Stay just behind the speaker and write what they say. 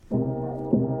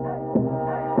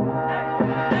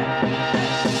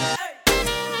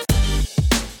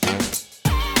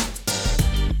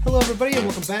everybody, and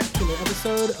welcome back to another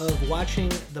episode of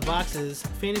Watching the Boxes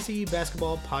Fantasy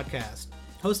Basketball Podcast,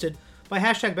 hosted by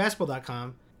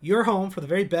 #basketball.com, your home for the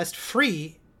very best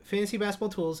free fantasy basketball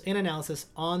tools and analysis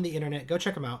on the internet. Go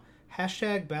check them out,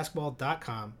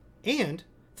 #basketball.com, and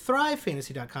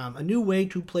thrivefantasy.com, a new way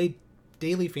to play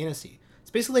daily fantasy. It's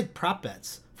basically like prop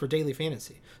bets for daily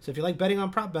fantasy. So if you like betting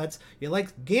on prop bets, you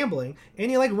like gambling,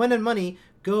 and you like winning money,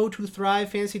 go to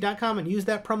thrivefantasy.com and use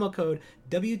that promo code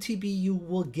WTB. You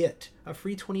will get a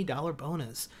free $20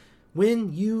 bonus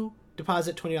when you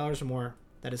deposit $20 or more.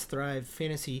 That is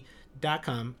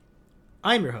thrivefantasy.com.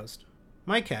 I'm your host,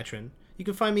 Mike Catron. You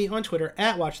can find me on Twitter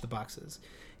 @WatchTheBoxes.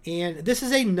 And this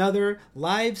is another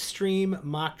live stream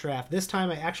mock draft. This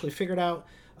time I actually figured out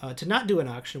to not do an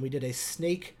auction. We did a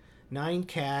Snake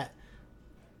 9-cat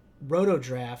roto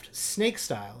draft, snake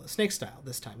style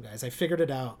this time, guys. I figured it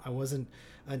out. I wasn't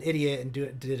an idiot and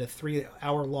did a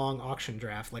 3-hour-long auction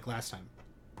draft like last time.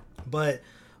 But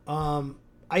I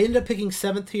ended up picking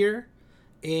 7th here,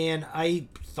 and I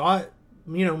thought,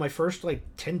 my first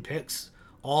 10 picks,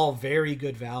 all very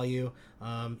good value.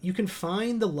 You can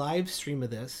find the live stream of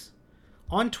this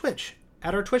on Twitch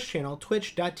at our Twitch channel,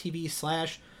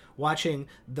 twitch.tv/watching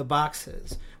the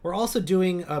boxes. We're also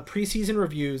doing preseason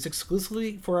reviews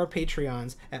exclusively for our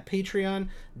Patreons at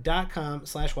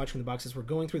patreon.com/watching the boxes. We're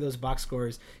going through those box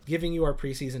scores, giving you our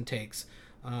preseason takes.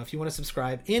 If you want to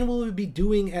subscribe, and we'll be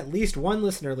doing at least one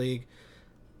listener league,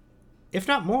 if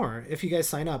not more, if you guys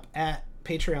sign up at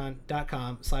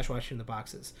patreon.com/watching the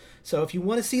boxes. So if you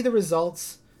want to see the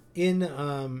results in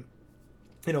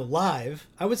live,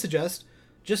 I would suggest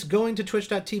just going to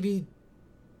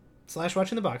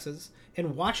twitch.tv/watching the boxes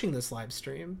and watching this live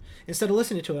stream instead of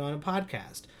listening to it on a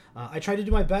podcast. I try to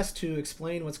do my best to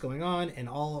explain what's going on and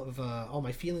all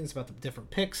my feelings about the different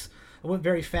picks. I went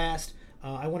very fast.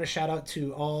 I want to shout out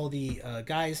to all the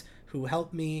guys who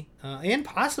helped me, and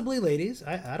possibly ladies.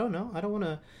 I don't know. I don't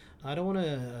want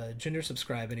to gender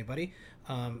subscribe anybody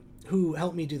who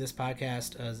helped me do this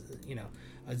podcast.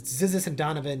 Zizis and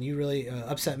Donovan, you really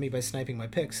upset me by sniping my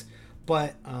picks.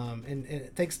 But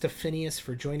and thanks to Phineas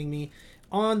for joining me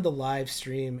on the live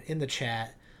stream in the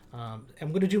chat. I'm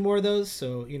going to do more of those,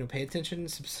 so pay attention,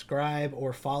 subscribe,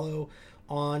 or follow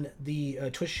on the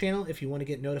Twitch channel if you want to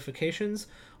get notifications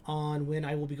on when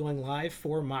I will be going live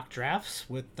for mock drafts.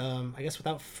 With I guess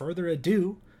without further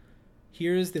ado,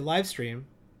 here's the live stream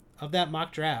of that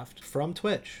mock draft from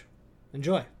Twitch.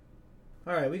 Enjoy.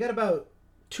 All right, we got about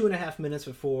 2.5 minutes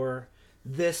before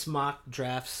this mock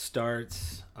draft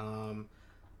starts.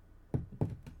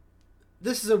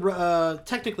 This is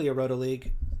technically a Roto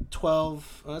League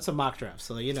 12. It's a mock draft,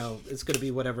 so it's going to be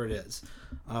whatever it is.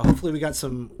 Hopefully we got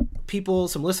some people,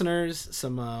 some listeners,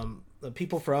 some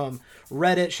people from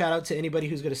Reddit. Shout out to anybody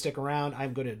who's going to stick around.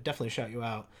 I'm going to definitely shout you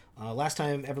out. Last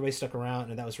time everybody stuck around,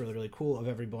 and that was really, really cool of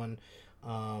everyone.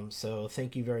 So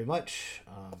thank you very much.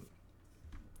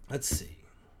 Let's see.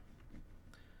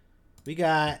 We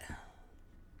got...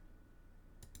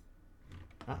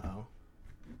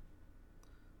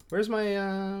 Where's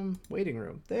my waiting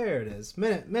room? There it is.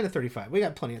 Minute 35. We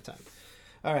got plenty of time.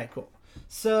 All right, cool.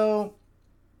 So,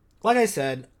 like I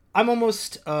said, I'm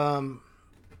almost done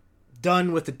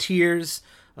with the tiers.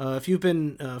 If you've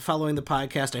been following the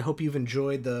podcast, I hope you've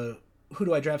enjoyed the Who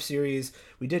Do I Draft series.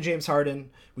 We did James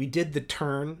Harden. We did the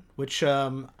turn, which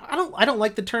I don't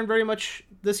like the turn very much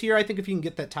this year. I think if you can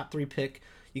get that top 3 pick,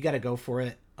 you got to go for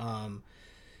it.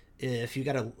 If you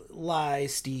got to lie,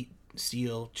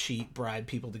 steal, cheat, bribe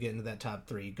people to get into that top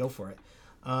 3, go for it.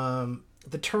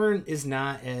 The turn is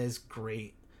not as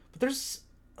great, but there's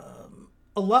a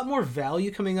lot more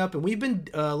value coming up, and we've been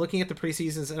looking at the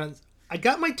preseasons, and I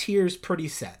got my tiers pretty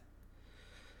set.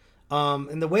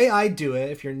 And the way I do it,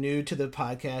 if you're new to the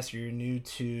podcast or you're new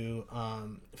to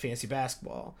fantasy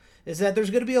basketball, is that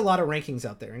there's going to be a lot of rankings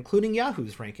out there, including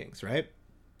Yahoo's rankings, right?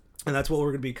 And that's what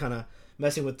we're going to be kind of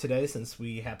messing with today, since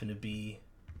we happen to be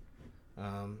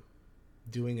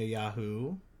doing a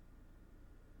Yahoo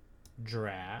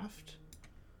draft,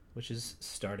 which is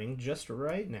starting just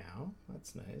right now.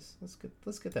 That's nice. Let's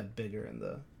get that bigger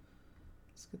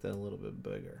let's get that a little bit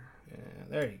bigger. Yeah,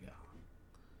 there you go.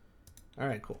 All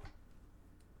right, cool.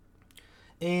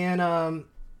 And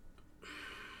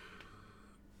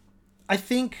I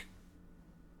think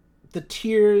the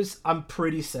tiers I'm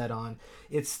pretty set on.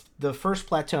 It's the first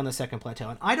plateau and the second plateau.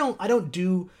 And I don't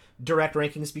do direct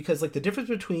rankings because the difference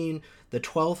between the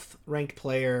 12th ranked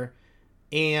player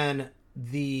and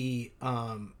the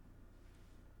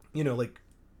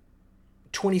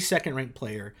 22nd ranked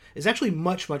player is actually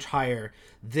much, much higher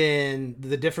than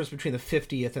the difference between the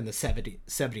 50th and the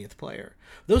 70th player.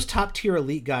 Those top tier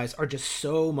elite guys are just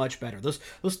so much better. Those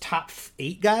top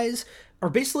 8 guys are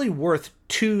basically worth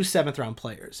 2 7th round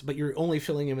players, but you're only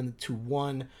filling them into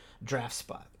 1 draft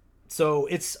spot. So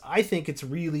I think it's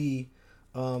really,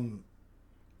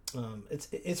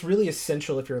 it's really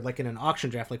essential if you're like in an auction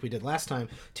draft like we did last time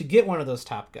to get one of those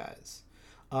top guys.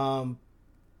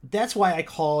 That's why I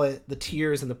call it the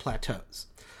tiers and the plateaus.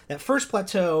 That first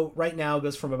plateau right now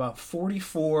goes from about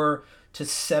 44 to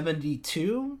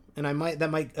 72, and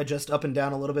that might adjust up and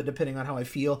down a little bit depending on how I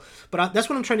feel. But that's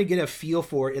what I'm trying to get a feel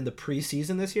for in the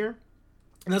preseason this year.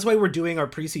 And that's why we're doing our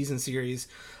preseason series.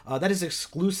 That is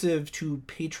exclusive to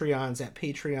Patreons at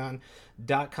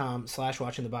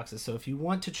patreon.com/watchingtheboxes. So if you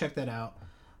want to check that out,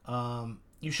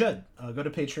 you should go to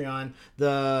Patreon.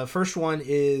 The first one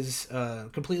is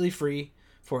completely free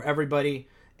for everybody.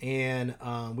 And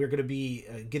we're going to be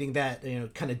getting that,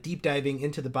 kind of deep diving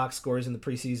into the box scores in the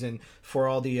preseason for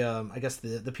all the, I guess,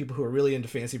 the people who are really into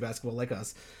fantasy basketball like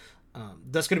us.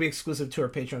 That's going to be exclusive to our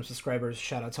Patreon subscribers.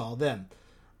 Shout out to all of them.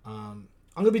 I'm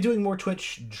going to be doing more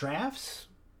Twitch drafts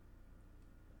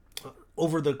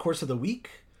over the course of the week.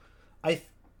 I'm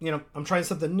trying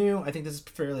something new. I think this is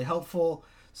fairly helpful.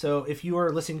 So if you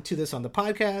are listening to this on the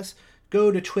podcast,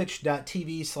 go to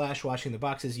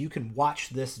twitch.tv/watchingtheboxes. You can watch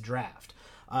this draft.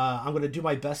 I'm going to do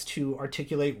my best to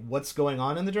articulate what's going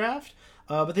on in the draft,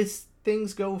 but these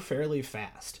things go fairly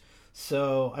fast.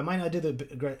 So I might not do the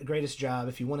greatest job.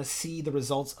 If you want to see the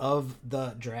results of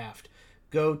the draft,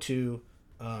 go to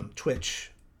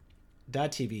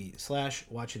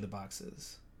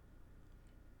twitch.tv/watchingtheboxes.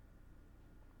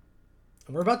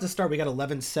 And we're about to start. We got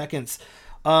 11 seconds.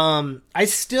 I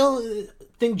still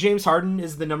think James Harden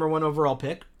is the number 1 overall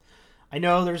pick. I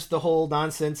know there's the whole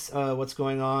nonsense, what's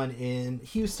going on in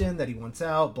Houston, that he wants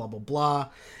out, blah, blah, blah.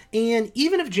 And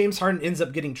even if James Harden ends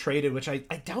up getting traded, which I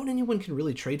doubt anyone can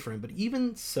really trade for him, but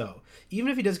even so, even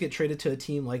if he does get traded to a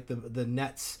team like the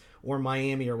Nets or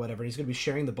Miami or whatever, he's going to be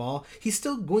sharing the ball, he's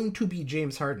still going to be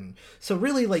James Harden. So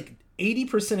really, like,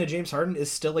 80% of James Harden is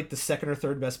still like the 2nd or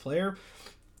 3rd best player,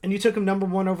 and you took him number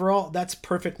 1 overall, that's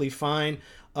perfectly fine.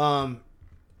 Right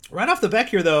off the back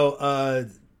here, though,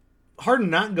 Harden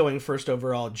not going 1st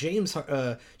overall. James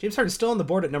Harden's still on the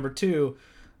board at number 2.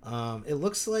 It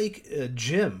looks like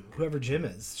Jim, whoever Jim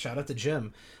is, shout out to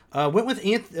Jim, went with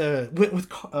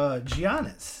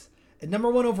Giannis at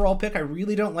number 1 overall pick. I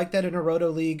really don't like that in a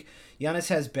Roto league. Giannis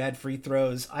has bad free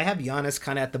throws. I have Giannis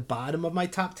kind of at the bottom of my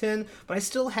top 10, but I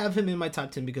still have him in my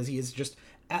top 10 because he is just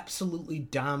absolutely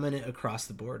dominant across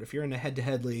the board. If you're in a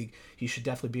head-to-head league, he should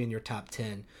definitely be in your top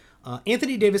 10.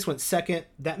 Anthony Davis went 2nd.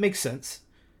 That makes sense.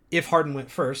 If Harden went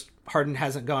 1st, Harden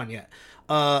hasn't gone yet.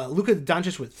 Luka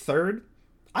Doncic went 3rd.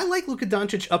 I like Luka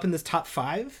Doncic up in this top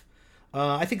 5.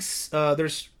 I think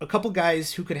there's a couple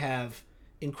guys who could have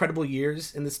incredible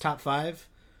years in this top 5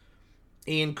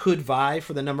 and could vie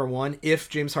for the number 1 if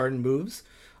James Harden moves.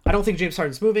 I don't think James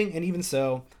Harden's moving, and even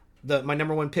so, my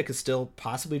number 1 pick is still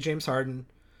possibly James Harden.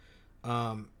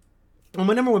 My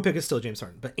number 1 pick is still James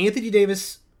Harden. But Anthony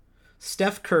Davis,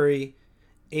 Steph Curry,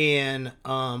 and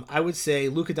I would say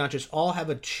Luka Doncic all have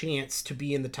a chance to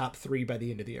be in the top 3 by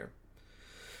the end of the year.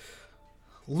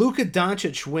 Luka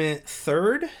Doncic went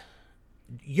 3rd.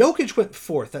 Jokic went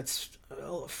 4th. That's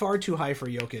far too high for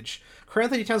Jokic.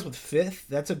 Karl-Anthony Towns went 5th.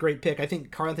 That's a great pick. I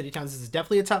think Karl-Anthony Towns is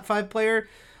definitely a top 5 player.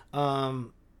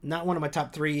 Not one of my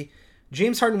top 3.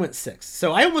 James Harden went 6th.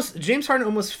 So James Harden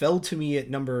almost fell to me at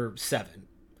number 7.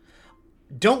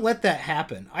 Don't let that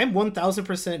happen. I'm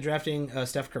 1,000% drafting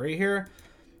Steph Curry here.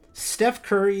 Steph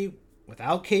Curry,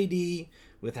 without KD,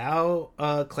 without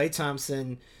Klay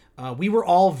Thompson, we were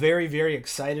all very, very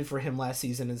excited for him last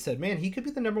season and said, man, he could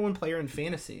be the number 1 player in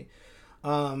fantasy.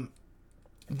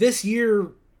 This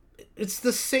year, it's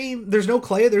the same. There's no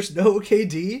Klay, there's no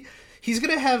KD. He's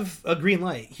going to have a green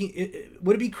light.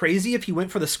 Would it be crazy if he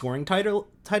went for the scoring title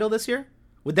this year?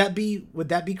 Would that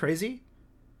be crazy?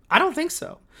 I don't think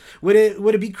so. Would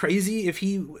it be crazy if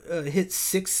he hit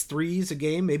 6 threes a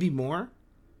game, maybe more?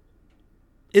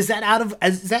 Is that out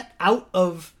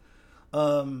of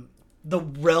the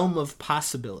realm of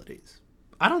possibilities?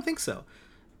 I don't think so.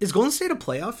 Is Golden State a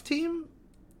playoff team?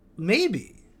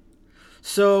 Maybe.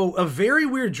 So a very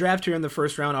weird draft here in the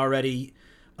first round already.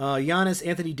 Giannis,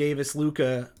 Anthony Davis,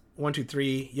 Luka, 1, 2,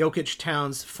 3, Jokic,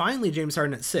 Towns, finally James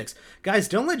Harden at 6. Guys,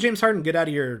 don't let James Harden get out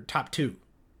of your top 2.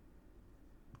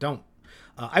 Don't.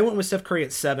 I went with Steph Curry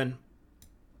at 7.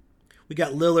 We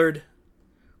got Lillard.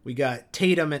 We got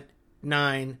Tatum at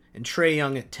 9 and Trae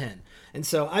Young at 10. And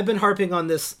so I've been harping on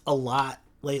this a lot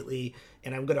lately.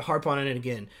 and I'm going to harp on it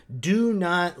again. Do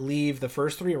not leave the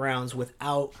first 3 rounds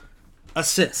without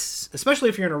assists, especially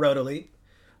if you're in a roto league.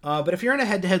 But if you're in a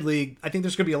head-to-head league, I think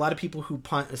there's going to be a lot of people who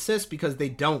punt assists because they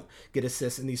don't get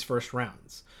assists in these first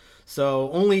rounds. So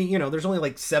there's only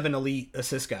like 7 elite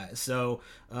assist guys. So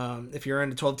if you're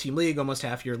in a 12-team league, almost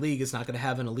half your league is not going to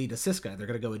have an elite assist guy. They're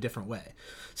going to go a different way.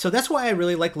 So that's why I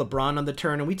really like LeBron on the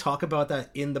turn, and we talk about that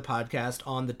in the podcast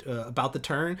on the about the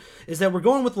turn, is that we're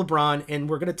going with LeBron, and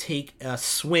we're going to take a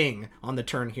swing on the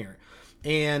turn here.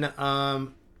 And,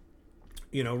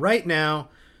 right now,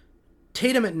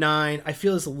 Tatum at 9, I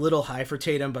feel is a little high for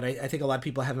Tatum, but I think a lot of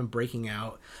people have him breaking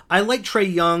out. I like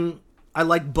Trae Young. I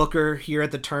like Booker here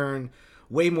at the turn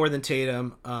way more than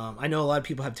Tatum. I know a lot of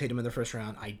people have Tatum in the first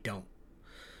round. I don't.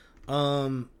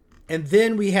 And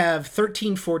then we have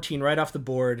 13, 14 right off the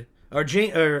board.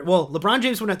 LeBron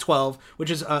James went at 12,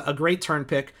 which is a great turn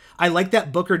pick. I like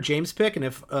that Booker James pick, and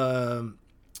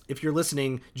if you're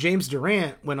listening, James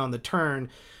Durant went on the turn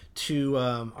to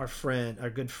our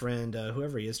good friend,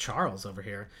 whoever he is, Charles over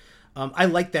here. I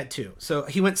like that too. So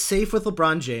he went safe with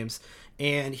LeBron James,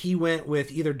 and he went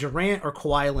with either Durant or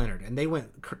Kawhi Leonard. And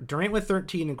Durant went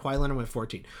 13 and Kawhi Leonard went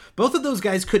 14. Both of those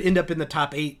guys could end up in the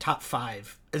top 8, top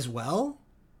 5 as well.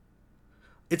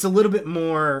 It's a little bit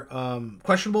more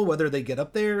questionable whether they get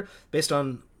up there based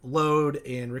on load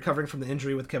and recovering from the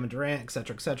injury with Kevin Durant, et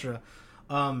cetera, et cetera.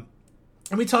 And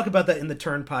we talk about that in the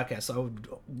turn podcast. So I would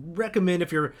recommend,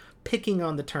 if you're picking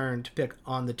on the turn, to pick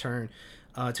on the turn,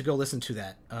 to go listen to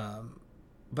that.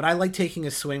 But I like taking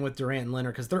a swing with Durant and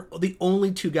Leonard because they're the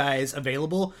only 2 guys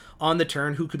available on the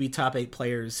turn who could be top 8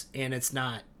 players, and it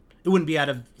wouldn't be out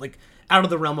of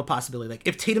the realm of possibility. Like,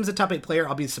 if Tatum's a top 8 player,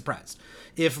 I'll be surprised.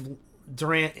 If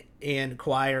Durant and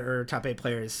Kawhi are top 8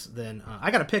 players, then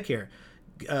I got a pick here.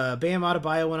 Bam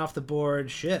Adebayo went off the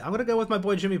board. Shit, I'm going to go with my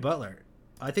boy Jimmy Butler.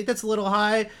 I think that's a little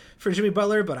high for Jimmy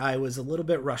Butler, but I was a little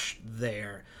bit rushed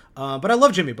there. But I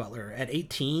love Jimmy Butler. At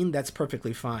 18, that's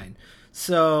perfectly fine.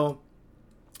 So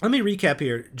let me recap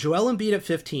here. Joel Embiid at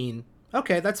 15.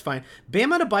 Okay, that's fine. Bam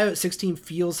Adebayo at 16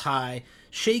 feels high.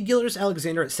 Shai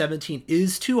Gilgeous-Alexander at 17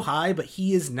 is too high, but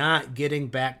he is not getting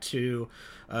back to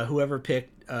whoever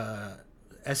picked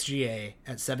SGA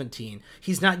at 17.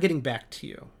 He's not getting back to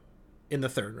you in the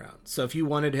 3rd round. So if you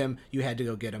wanted him, you had to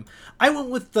go get him. I went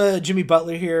with Jimmy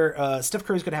Butler here. Steph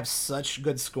Curry's going to have such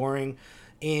good scoring.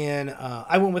 And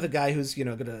I went with a guy who's,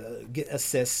 going to get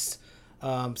assists,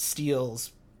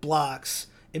 steals, blocks,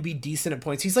 and be decent at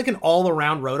points. He's like an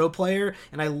all-around roto player,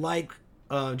 and I like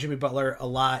Jimmy Butler a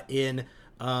lot in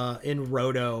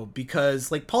roto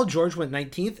because, like, Paul George went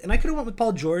 19th, and I could have went with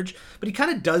Paul George, but he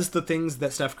kind of does the things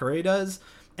that Steph Curry does,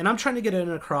 and I'm trying to get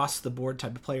an across-the-board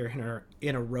type of player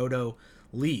in a roto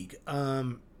league.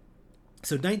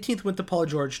 So 19th went to Paul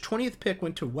George. 20th pick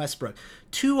went to Westbrook.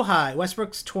 Too high.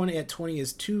 Westbrook's 20 at 20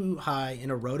 is too high in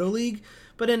a roto league,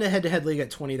 but in a head-to-head league at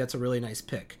 20, that's a really nice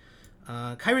pick.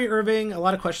 Kyrie Irving, a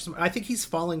lot of questions. I think he's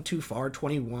falling too far.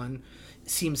 21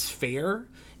 seems fair.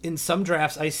 In some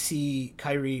drafts, I see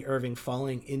Kyrie Irving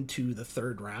falling into the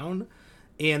 3rd round,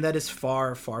 and that is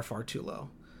far, far, far too low.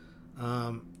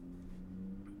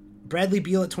 Bradley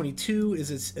Beal at 22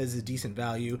 is a decent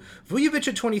value. Vujovic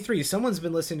at 23. Someone's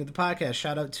been listening to the podcast.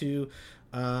 Shout out to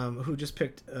who just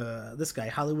picked this guy,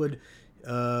 Hollywood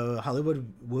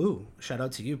Woo. Shout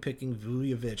out to you picking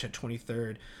Vujovic at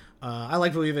 23rd. I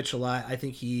like Vujovic a lot. I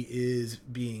think he is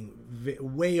being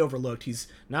way overlooked. He's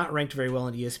not ranked very well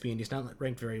in ESPN. He's not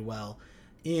ranked very well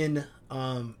in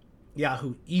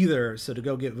Yahoo either. So to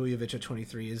go get Vujovic at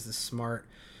 23 is the smart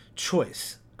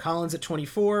choice. Collins at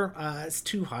 24, it's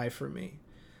too high for me.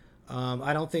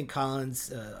 I don't think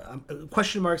Collins,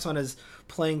 question marks on his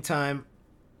playing time.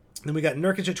 Then we got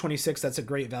Nurkic at 26. That's a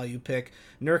great value pick.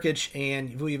 Nurkic and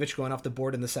Vujovic going off the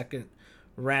board in the 2nd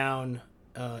round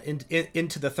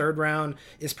into the 3rd round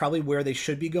is probably where they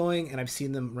should be going, and I've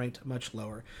seen them ranked much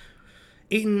lower.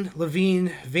 Ayton,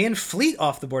 Levine, Van Fleet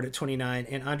off the board at 29,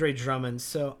 and Andre Drummond.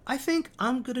 So I think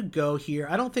I'm going to go here.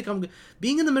 I don't think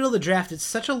being in the middle of the draft, it's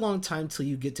such a long time till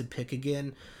you get to pick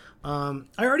again. I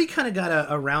already kind of got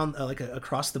a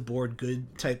across-the-board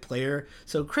good type player.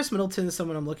 So Chris Middleton is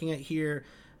someone I'm looking at here.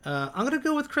 I'm going to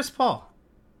go with Chris Paul.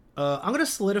 I'm going to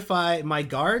solidify my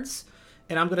guards,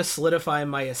 and I'm going to solidify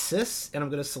my assists, and I'm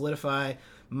going to solidify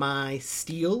my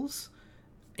steals.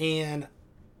 And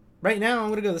right now, I'm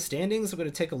going to go to the standings. I'm going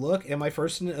to take a look. Am I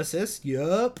first in assists?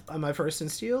 Yup. Am I first in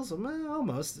steals?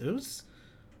 Almost. Who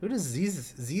does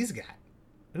Z's got?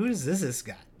 Who does Zizis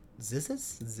got?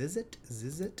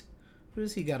 Zizit? Who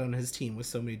does he got on his team with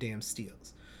so many damn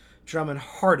steals? Drummond,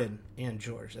 Harden, and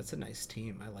George. That's a nice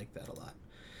team. I like that a lot.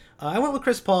 I went with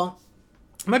Chris Paul.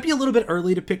 It might be a little bit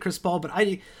early to pick Chris Paul, but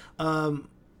I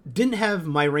didn't have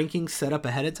my rankings set up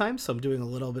ahead of time, so I'm doing a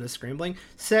little bit of scrambling.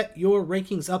 Set your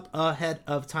rankings up ahead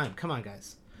of time. Come on,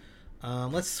 guys.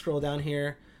 Let's scroll down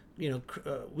here.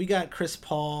 We got Chris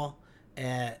Paul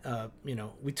at,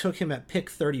 we took him at pick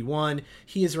 31.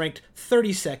 He is ranked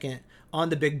 32nd on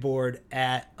the big board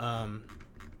at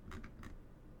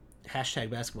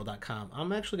 #basketball.com.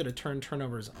 I'm actually going to turn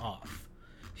turnovers off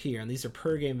here, and these are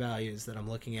per game values that I'm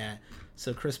looking at.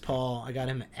 So Chris Paul, I got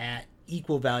him at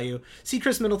equal value. See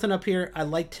Chris Middleton up here. I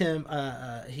liked him.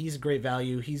 He's a great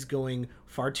value. He's going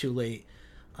far too late.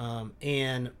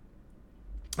 And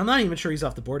I'm not even sure he's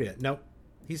off the board yet. Nope.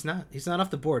 He's not. He's not off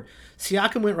the board.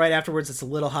 Siakam went right afterwards. It's a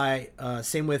little high.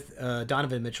 Same with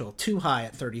Donovan Mitchell. Too high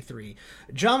at 33.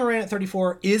 Ja Morant at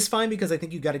 34 is fine because I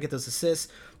think you got to get those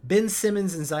assists. Ben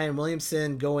Simmons and Zion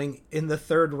Williamson going in the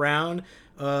third round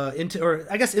into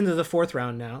the fourth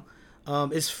round now.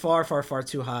 Is far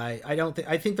too high.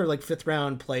 I think they're like fifth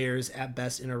round players at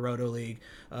best in a roto league.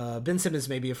 Ben Simmons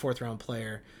may be a fourth round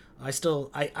player.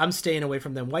 I'm staying away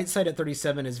from them. Whiteside at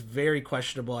 37 is very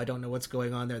questionable. I don't know what's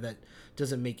going on there. That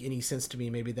doesn't make any sense to me.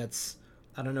 Maybe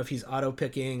I don't know if he's auto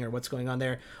picking or what's going on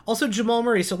there. Also Jamal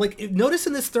Murray. So notice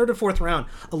in this third or fourth round,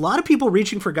 a lot of people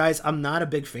reaching for guys I'm not a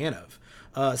big fan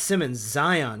of. Simmons,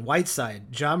 Zion,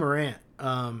 Whiteside, Ja Morant.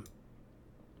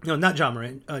 No, not Ja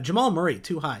Morant. Jamal Murray,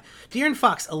 too high. De'Aaron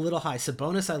Fox, a little high.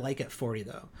 Sabonis, I like at 40,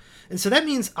 though. And so that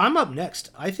means I'm up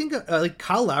next. I think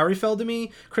Kyle Lowry fell to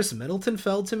me. Chris Middleton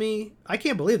fell to me. I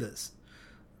can't believe this.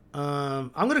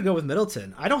 I'm going to go with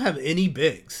Middleton. I don't have any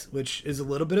bigs, which is a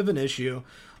little bit of an issue.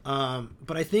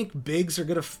 But I think bigs are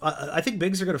going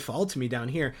to fall to me down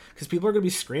here because people are going to be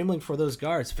scrambling for those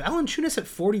guards. Valanciunas at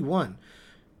 41.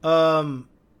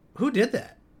 Who did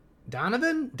that?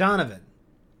 Donovan.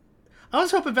 I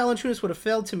was hoping Valanciunas would have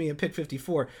failed to me at pick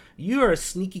 54. You are a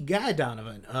sneaky guy,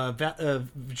 Donovan.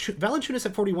 Valanciunas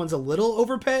at 41 is a little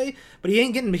overpay, but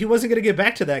he wasn't going to get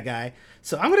back to that guy.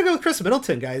 So I'm going to go with Chris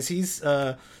Middleton, guys. He's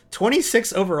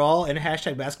 26 overall in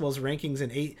 #basketball's rankings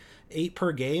in eight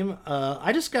per game.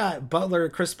 I just got Butler,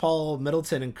 Chris Paul,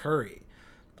 Middleton, and Curry.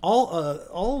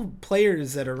 All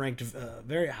players that are ranked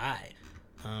very high.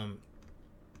 And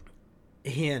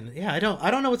yeah, I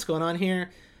don't know what's going on here.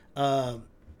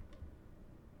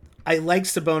 I like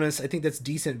Sabonis. I think that's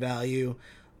decent value.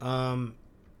 I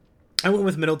went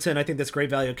with Middleton. I think that's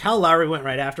great value. Kyle Lowry went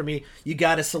right after me. You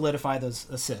got to solidify those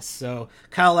assists. So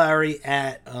Kyle Lowry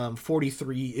at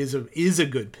 43 is a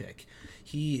good pick.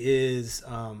 He is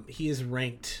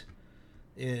ranked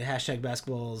in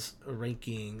 #basketball's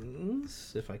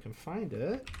rankings. If I can find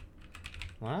it,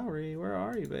 Lowry, where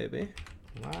are you, baby?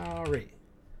 Lowry,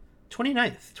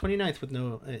 29th with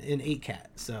in 8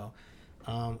 cat. So.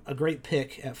 A great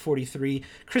pick at 43.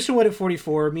 Christian Wood at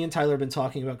 44. Me and Tyler have been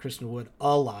talking about Christian Wood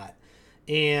a lot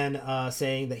and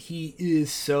saying that he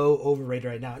is so overrated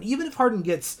right now. And even if Harden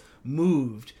gets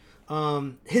moved,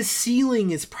 his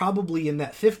ceiling is probably in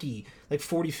that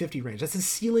 40-50 range. That's his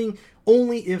ceiling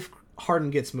only if Harden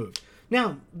gets moved.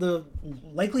 Now, the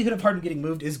likelihood of Harden getting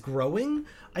moved is growing.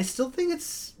 I still think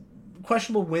it's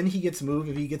questionable when he gets moved.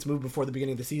 If he gets moved before the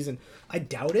beginning of the season, I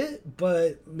doubt it,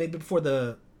 but maybe before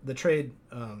the trade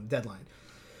deadline.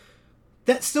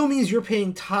 That still means you're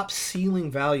paying top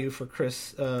ceiling value for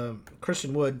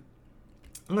Christian Wood.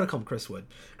 I'm going to call him Chris Wood.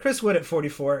 Chris Wood at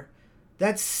 44.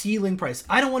 That's ceiling price.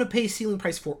 I don't want to pay ceiling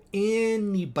price for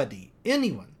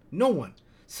anyone, no one.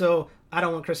 So I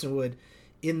don't want Christian Wood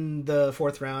in the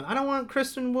 4th round. I don't want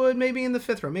Christian Wood maybe in the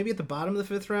 5th round, maybe at the bottom of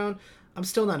the 5th round. I'm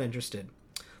still not interested.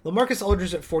 LaMarcus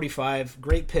Aldridge at 45,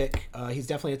 great pick. He's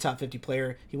definitely a top 50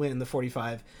 player. He went in the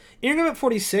 45. Ingram at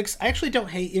 46. I actually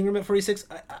don't hate Ingram at 46.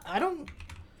 I don't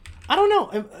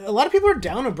know. A lot of people are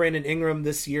down on Brandon Ingram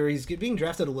this year. He's being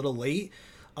drafted a little late.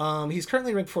 He's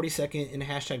currently ranked 42nd in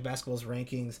 #basketball's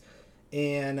rankings.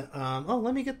 And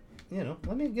let me get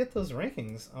those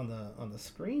rankings on the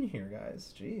screen here,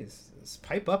 guys. Jeez, just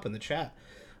pipe up in the chat.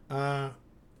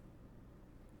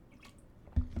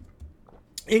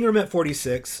 Ingram at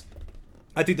 46.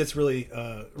 I think that's really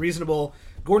reasonable.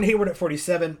 Gordon Hayward at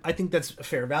 47. I think that's a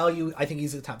fair value. I think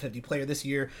he's a top 50 player this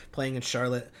year playing in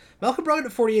Charlotte. Malcolm Brogdon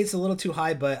at 48 is a little too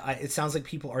high, but it sounds like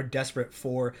people are desperate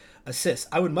for assists.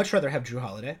 I would much rather have Drew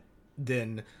Holiday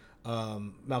than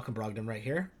Malcolm Brogdon right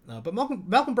here. But Malcolm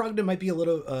Brogdon might be a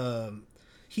little...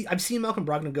 I've seen Malcolm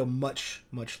Brogdon go much,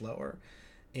 much lower.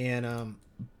 And,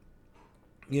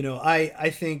 I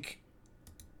think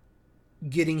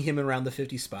getting him around the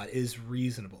 50 spot is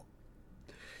reasonable.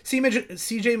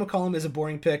 CJ McCollum is a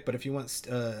boring pick, but if you want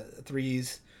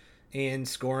threes and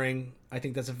scoring, I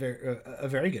think that's a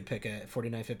very good pick at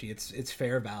 49.50. It's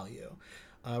fair value.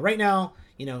 Right now,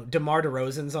 DeMar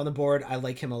DeRozan's on the board. I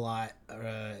like him a lot.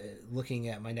 Looking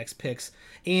at my next picks,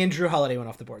 and Drew Holiday went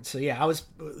off the board. So yeah,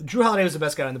 Drew Holiday was the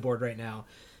best guy on the board right now,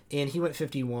 and he went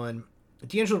 51.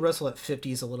 D'Angelo Russell at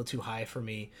 50 is a little too high for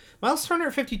me. Miles Turner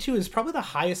at 52 is probably the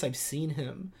highest I've seen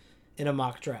him in a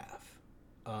mock draft.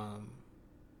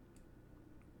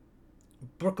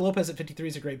 Brook Lopez at 53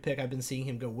 is a great pick. I've been seeing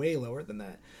him go way lower than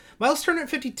that. Miles Turner at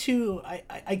 52,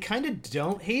 I kind of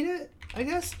don't hate it, I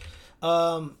guess.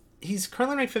 He's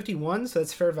currently ranked 51, so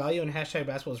that's fair value in Hashtag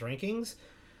Basketball's rankings.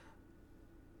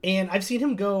 And I've seen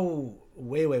him go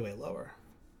way, way, way lower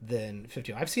than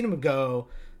 51. I've seen him go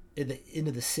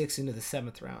into the 6th, into the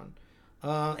 7th round.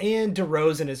 And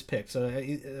DeRozan is picked. So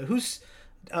who's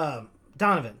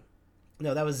Donovan?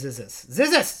 No, that was Zizis.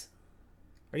 Zizis!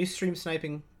 Are you stream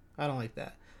sniping? I don't like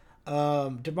that.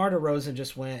 DeMar DeRozan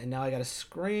just went, and now I got to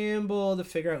scramble to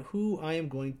figure out who I am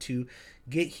going to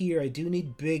get here. I do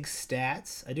need big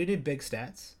stats.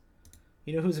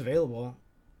 You know who's available?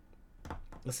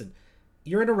 Listen,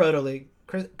 you're in a Roto League.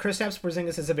 Kristaps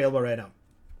Porzingis is available right now.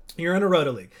 You're in a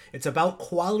Roto League. It's about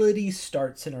quality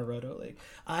starts in a Roto League.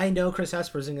 I know Kristaps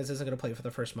Porzingis isn't going to play for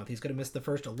the first month. He's going to miss the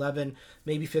first 11,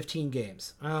 maybe 15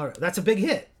 games. That's a big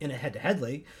hit in a head-to-head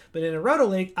league. But in a Roto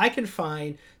League, I can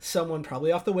find someone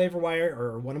probably off the waiver wire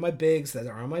or one of my bigs that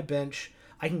are on my bench.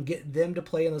 I can get them to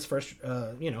play in those first,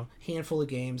 handful of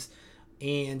games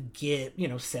and get,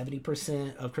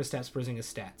 70% of Kristaps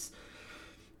Porzingis stats.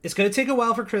 It's going to take a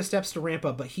while for Kristaps to ramp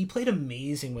up, but he played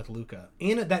amazing with Luka,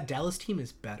 and that Dallas team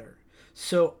is better.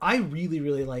 So I really,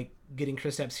 really like getting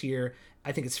Kristaps here.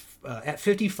 I think it's at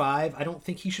 55. I don't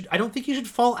think he should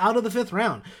fall out of the 5th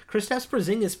round. Kristaps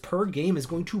Porzingis per game is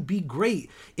going to be great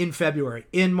in February,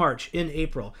 in March, in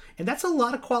April, and that's a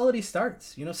lot of quality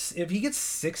starts. If he gets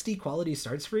 60 quality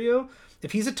starts for you,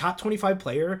 if he's a top 25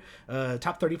 player,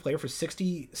 top 30 player for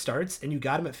 60 starts, and you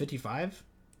got him at 55,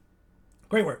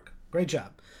 great work, great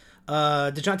job.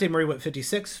 DeJounte Murray went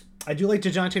 56. I do like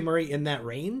DeJounte Murray in that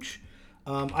range.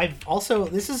 You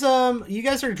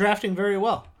guys are drafting very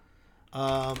well.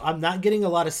 I'm not getting a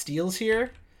lot of steals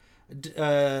here,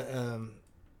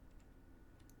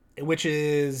 which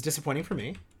is disappointing for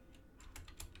me.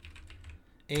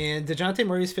 And DeJounte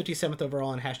Murray is 57th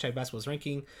overall in Hashtag Basketball's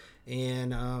ranking,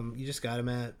 and you just got him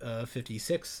at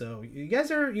 56. So you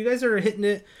guys are hitting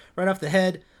it right off the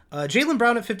head. Jaylen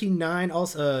Brown at 59.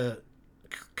 Also,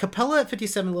 Capella at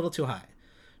 57, a little too high.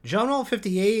 John Wall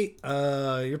 58.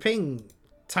 You're paying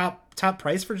top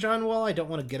price for John Wall. I don't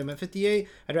want to get him at 58.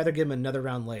 I'd rather get him another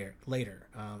round later.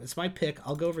 It's my pick.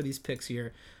 I'll go over these picks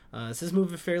here. This is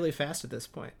moving fairly fast at this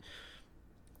point.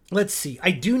 Let's see.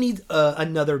 I do need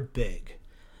another big,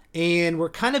 and we're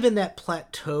kind of in that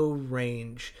plateau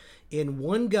range. And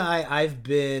one guy I've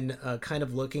been kind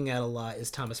of looking at a lot is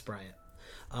Thomas Bryant.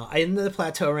 In the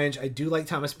plateau range, I do like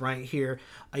Thomas Bryant here.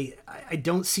 I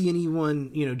don't see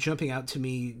anyone, jumping out to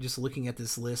me just looking at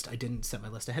this list. I didn't set my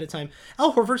list ahead of time.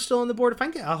 Al Horford's still on the board. If I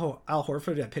can get Al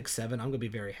Horford at pick 7, I'm going to be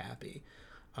very happy.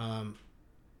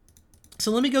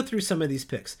 So let me go through some of these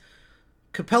picks.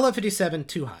 Capella at 57,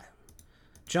 too high.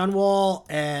 John Wall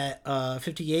at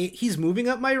 58. He's moving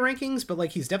up my rankings, but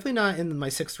he's definitely not in my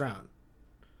 6th round.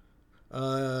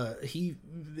 He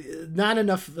not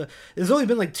enough. There's only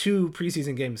been 2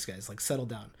 preseason games, guys. Settle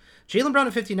down. Jaylen Brown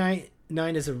at 59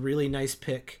 is a really nice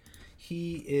pick.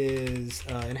 He is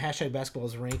in Hashtag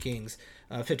Basketball's rankings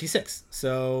 56.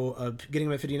 So getting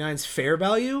him at 59 is fair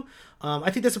value. I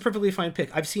think that's a perfectly fine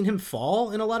pick. I've seen him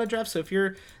fall in a lot of drafts. So if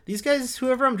you're these guys,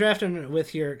 whoever I'm drafting with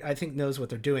here, I think knows what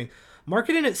they're doing.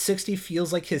 Marketing at 60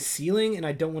 feels like his ceiling, and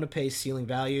I don't want to pay ceiling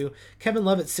value. Kevin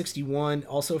Love at 61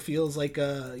 also feels like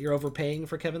you're overpaying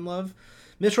for Kevin Love.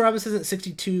 Mitchell Robinson at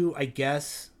 62, I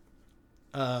guess.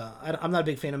 I'm not a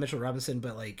big fan of Mitchell Robinson,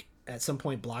 but at some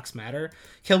point blocks matter.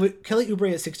 Kelly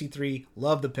Oubre at 63,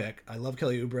 love the pick. I love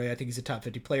Kelly Oubre. I think he's a top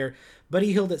 50 player.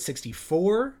 Buddy Hield at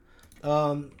 64.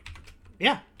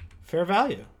 Yeah, fair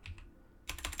value.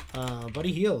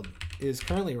 Buddy Hield is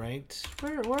currently ranked.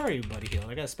 Where are you, Buddy Hield?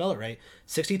 I gotta spell it right.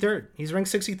 63rd. He's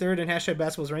ranked 63rd in Hashtag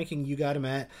Basketball's ranking. You got him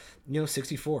at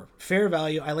 64. Fair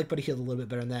value. I like Buddy Hield a little bit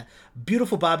better than that.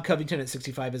 Beautiful Bob Covington at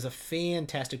 65 is a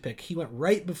fantastic pick. He went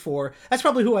right before. That's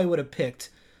probably who I would have picked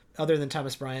other than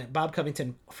Thomas Bryant. Bob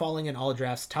Covington falling in all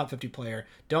drafts, top 50 player.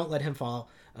 Don't let him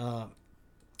fall.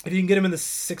 If you can get him in the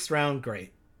 6th round,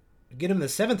 great. Get him in the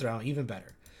 7th round, even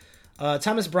better.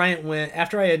 Thomas Bryant went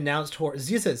after I announced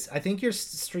Horford. I think you're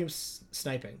stream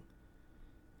sniping.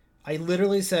 I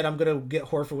literally said I'm going to get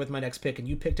Horford with my next pick, and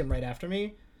you picked him right after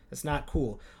me. That's not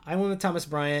cool. I went with Thomas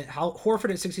Bryant.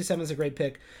 Horford at 67 is a great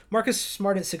pick. Marcus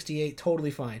Smart at 68, totally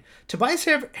fine. Tobias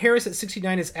Harris at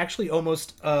 69 is actually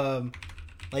almost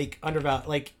like undervalued.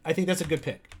 Like I think that's a good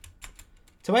pick.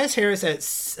 Tobias Harris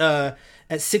at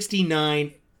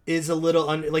 69 is a little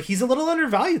he's a little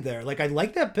undervalued there. Like I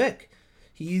like that pick.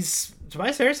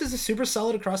 Tobias Harris is a super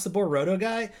solid across the board roto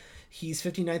guy. He's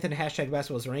 59th in hashtag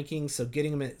basketball's rankings, so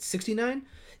getting him at 69.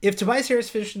 If Tobias Harris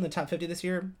finished in the top 50 this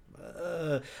year,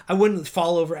 I wouldn't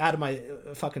fall over out of my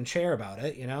fucking chair about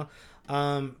it, you know.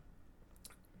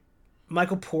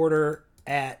 Michael Porter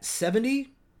at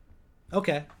 70.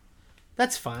 Okay,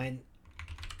 that's fine.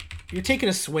 You're taking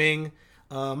a swing.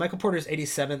 Michael Porter's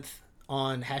 87th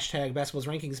on hashtag basketball's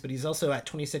rankings, but he's also at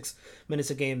 26 minutes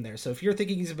a game there. So if you're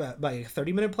thinking he's about a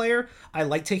 30-minute player, I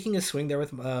like taking a swing there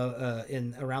with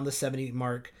in around the 70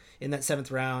 mark in that 7th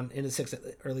round, in the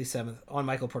 6th, early 7th on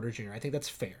Michael Porter Jr. I think that's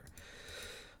fair.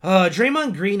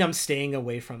 Draymond Green, I'm staying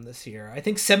away from this year. I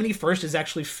think 71st is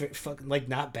actually fucking like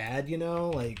not bad, you know.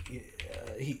 Like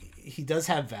he does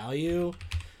have value.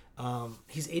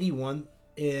 He's 81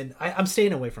 in. I'm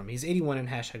staying away from him. He's 81 in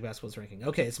hashtag basketball's ranking.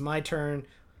 Okay, it's my turn.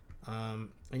 I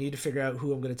need to figure out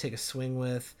who I'm going to take a swing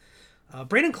with.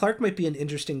 Brandon Clark might be an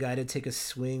interesting guy to take a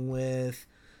swing with.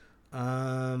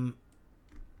 Let's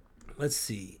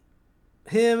see.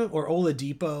 Him or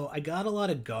Oladipo. I got a lot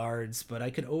of guards, but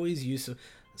I could always use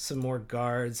some more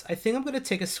guards. I think I'm going to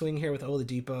take a swing here with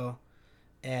Oladipo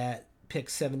at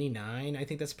pick 79. I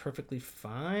think that's perfectly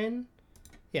fine.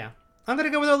 Yeah, I'm going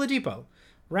to go with Oladipo.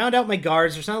 Round out my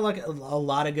guards. There's not like a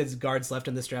lot of good guards left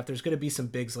in this draft. There's going to be some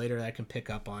bigs later that I can pick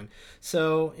up on.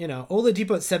 So, you know,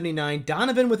 Oladipo at 79.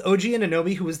 Donovan with OG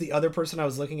Anunoby, who was the other person I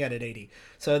was looking at 80.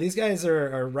 So these guys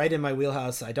are right in my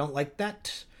wheelhouse. I don't like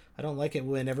that. I don't like it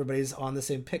when everybody's on the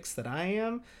same picks that I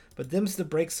am. But them's the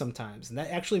breaks sometimes. And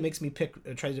that actually makes me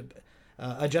try to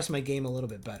adjust my game a little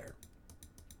bit better.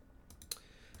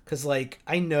 Because, like,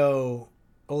 I know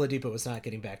Oladipo was not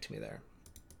getting back to me there.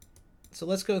 So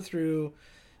let's go through...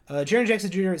 Jaren Jackson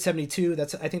Jr. at 72.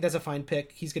 I think that's a fine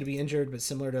pick. He's going to be injured, but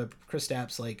similar to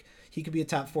Kristaps, like he could be a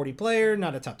top 40 player,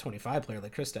 not a top 25 player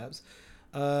like Kristaps.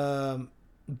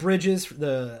 Bridges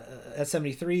at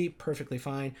 73, perfectly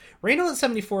fine. Randall at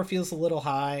 74 feels a little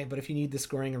high, but if you need the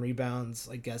scoring and rebounds,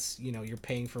 I guess you're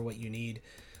paying for what you need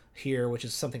here, which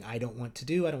is something I don't want to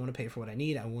do. I don't want to pay for what I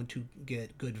need. I want to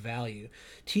get good value.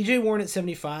 TJ Warren at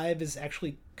 75 is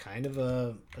actually kind of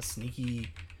a sneaky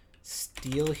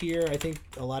steal here. I think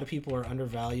a lot of people are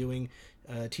undervaluing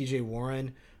TJ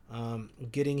Warren.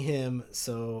 Getting him at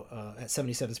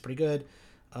 77 is pretty good.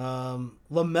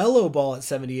 LaMelo Ball at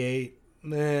 78.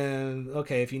 Man,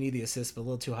 okay, if you need the assist, but a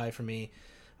little too high for me.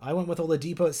 I went with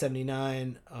Oladipo at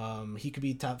 79. He could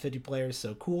be top 50 players,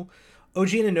 so cool. OG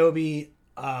Anunoby,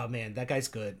 man, that guy's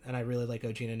good, and I really like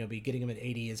OG Anunoby. Getting him at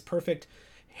 80 is perfect.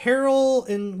 Harrell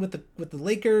with the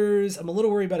Lakers, I'm a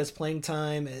little worried about his playing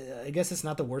time. I guess it's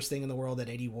not the worst thing in the world at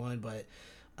 81, but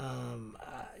I'm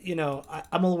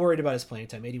a little worried about his playing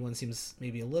time. 81 seems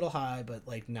maybe a little high, but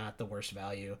like not the worst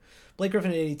value. Blake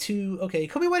Griffin at 82. Okay,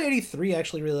 Kobe White at 83. I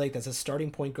actually really like. That's a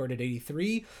starting point guard at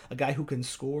 83. A guy who can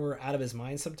score out of his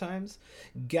mind sometimes.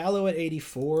 Gallo at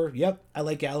 84. Yep, I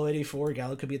like Gallo at 84.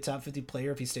 Gallo could be a top 50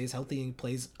 player if he stays healthy and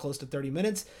plays close to 30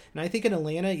 minutes. And I think in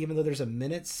Atlanta, even though there's a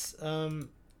minutes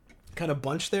kind of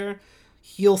bunch there,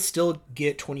 he'll still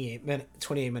get 28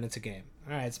 minutes a game.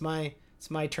 All right, it's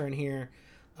my turn here.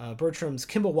 Bertram's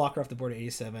Kimball Walker off the board at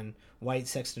 87. White,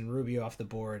 Sexton, Rubio off the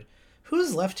board.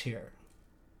 Who's left here?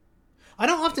 I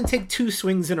don't often take two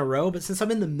swings in a row, but since I'm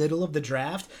in the middle of the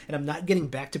draft and I'm not getting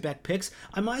back-to-back picks,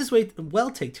 I might as well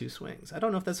take two swings. I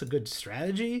don't know if that's a good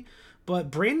strategy,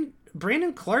 but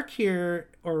Brandon Clark here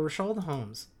or Richaun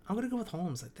Holmes. I'm going to go with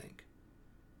Holmes, I think.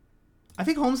 I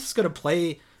think Holmes is going to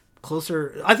play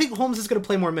closer. I think Holmes is going to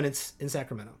play more minutes in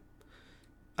Sacramento.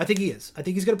 I think he is. I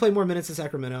think he's going to play more minutes in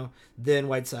Sacramento than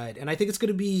Whiteside. And I think it's going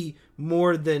to be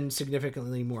more than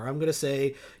significantly more. I'm going to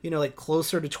say, like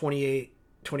closer to 28,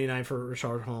 29 for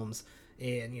Richaun Holmes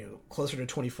and, closer to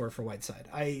 24 for Whiteside.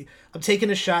 I'm taking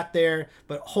a shot there,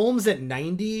 but Holmes at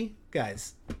 90,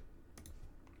 guys.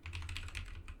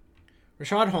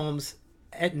 Richaun Holmes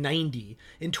at 90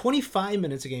 in 25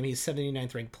 minutes a game. He's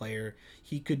 79th ranked player.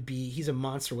 He's a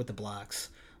monster with the blocks.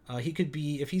 He could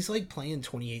be, if he's like playing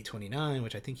 28, 29,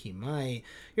 which I think he might,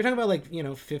 you're talking about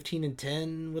like, 15 and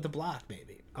 10 with a block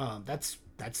maybe. That's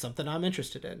something I'm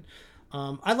interested in.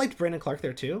 I liked Brandon Clark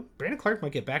there too. Brandon Clark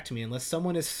might get back to me unless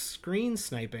someone is screen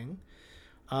sniping.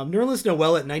 Nerlens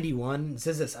Noel at 91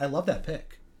 says this. I love that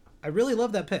pick. I really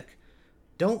love that pick.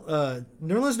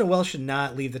 Nerlens Noel should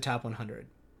not leave the top 100.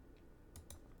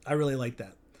 I really like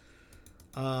that.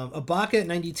 Ibaka at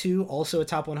 92, also a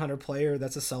top 100 player.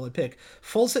 That's a solid pick.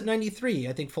 Fultz at 93.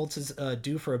 I think Fultz is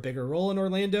due for a bigger role in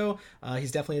Orlando.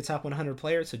 He's definitely a top 100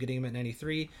 player, so getting him at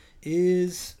 93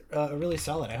 is really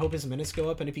solid. I hope his minutes go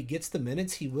up, and if he gets the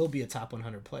minutes, he will be a top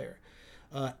 100 player.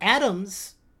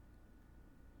 Adams,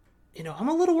 I'm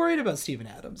a little worried about Steven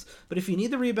Adams, but if you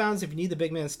need the rebounds, if you need the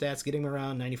big man stats, getting him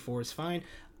around 94 is fine.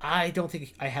 I don't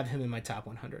think I have him in my top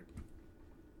 100.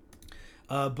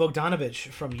 Bogdanovich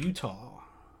from Utah.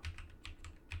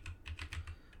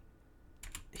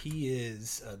 He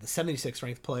is the 76th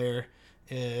ranked player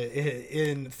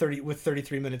with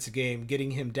 33 minutes a game,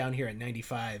 getting him down here at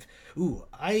 95. Ooh,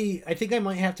 I think I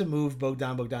might have to move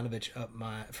Bogdanovich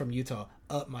from Utah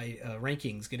up my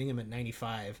rankings. Getting him at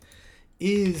 95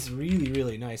 is really,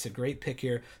 really nice. A great pick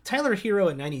here. Tyler Hero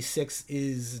at 96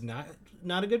 is not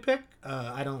a good pick.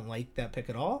 I don't like that pick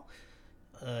at all.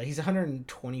 He's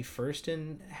 121st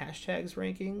in hashtags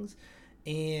rankings.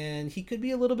 And he could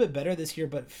be a little bit better this year,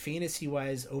 but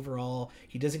fantasy-wise, overall,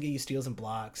 he doesn't get you steals and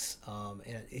blocks,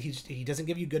 and he doesn't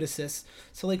give you good assists.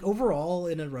 So, like, overall,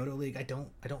 in a Roto League, I don't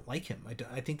like him.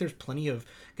 I think there's plenty of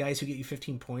guys who get you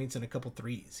 15 points and a couple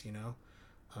threes,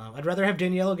 I'd rather have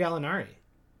Danilo Gallinari,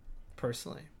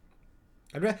 personally.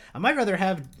 I might rather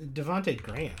have Devontae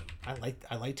Graham.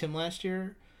 I liked him last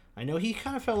year. I know he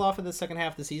kind of fell off in the second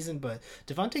half of the season, but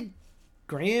Devontae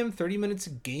Graham, 30 minutes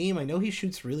a game. I know he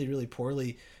shoots really, really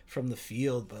poorly from the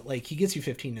field, but like he gets you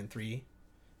 15 and 3.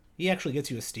 He actually gets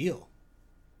you a steal.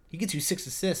 He gets you 6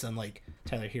 assists, unlike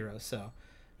Tyler Hero. So,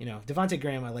 Devontae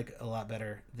Graham I like a lot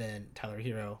better than Tyler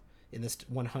Hero in this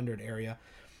 100 area.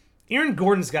 Aaron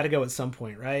Gordon's got to go at some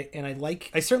point, right? And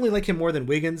I certainly like him more than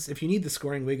Wiggins. If you need the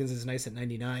scoring, Wiggins is nice at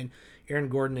 99. Aaron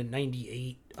Gordon at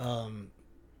 98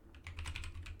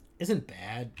 isn't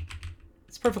bad.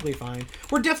 It's perfectly fine.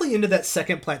 We're definitely into that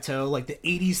second plateau, like the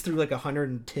 80s through like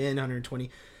 110, 120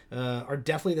 are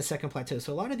definitely the second plateau.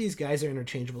 So a lot of these guys are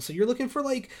interchangeable. So you're looking for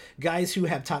like guys who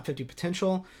have top 50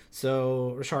 potential.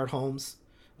 So Rashard Holmes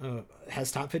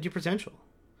has top 50 potential.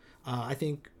 I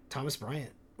think Thomas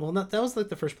Bryant. Well, that was like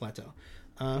the first plateau.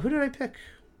 Who did I pick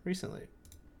recently?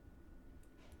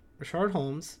 Rashard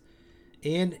Holmes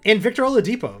and Victor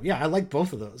Oladipo. Yeah, I like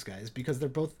both of those guys because they're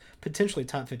both potentially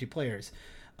top 50 players.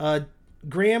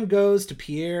 Graham goes to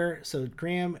Pierre, so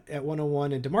Graham at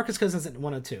 101 and DeMarcus Cousins at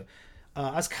 102.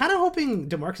 I was kind of hoping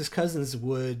DeMarcus Cousins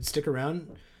would stick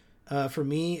around for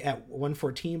me at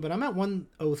 114, but I'm at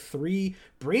 103.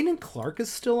 Brandon Clark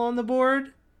is still on the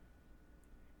board.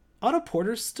 Otto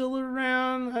Porter's still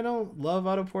around. I don't love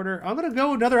Otto Porter. I'm going to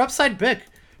go another upside pick.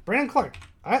 Brandon Clark.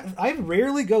 I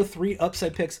rarely go 3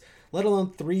 upside picks, let alone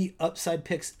 3 upside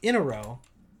picks in a row.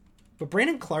 But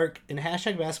Brandon Clark in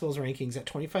Hashtag Basketball's rankings at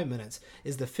 25 minutes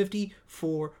is the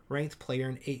 54 ranked player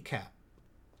in 8 cap.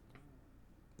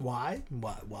 Why?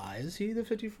 Why is he the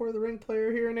 54th ranked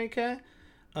player here in 8K?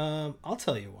 I'll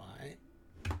tell you why.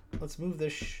 Let's move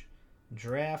this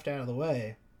draft out of the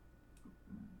way.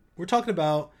 We're talking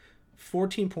about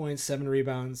 14 points, 7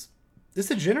 rebounds. It's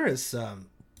a generous, I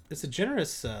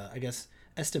guess,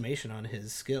 estimation on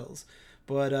his skills.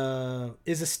 But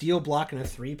is a steal, block, and a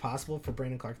 3 possible for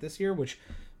Brandon Clark this year, which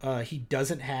he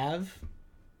doesn't have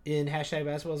in Hashtag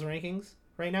Basketball's rankings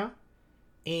right now?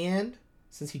 And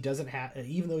since he doesn't have,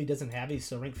 even though he doesn't have it, he's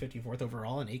still ranked 54th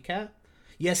overall in 8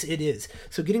 Yes, it is.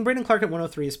 So getting Brandon Clark at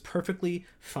 103 is perfectly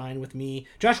fine with me.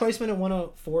 Josh Weissman at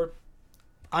 104,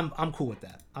 I'm cool with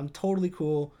that. I'm totally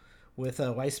cool with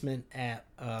Weissman at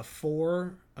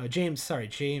 4. James.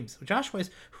 Josh Weiss.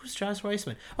 Who's Josh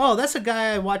Weissman? Oh, that's a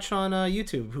guy I watch on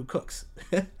YouTube who cooks.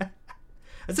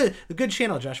 That's a good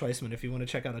channel, Josh Weissman, if you want to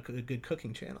check out a good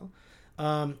cooking channel.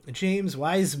 James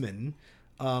Wiseman,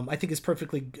 I think is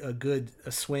perfectly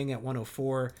a swing at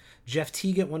 104. Jeff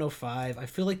Teague at 105. I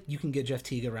feel like you can get Jeff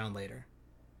Teague around later.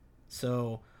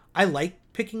 So I like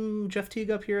picking Jeff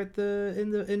Teague up here at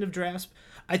the end of drafts.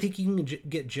 I think you can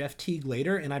get Jeff Teague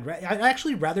later, and I'd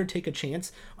actually rather take a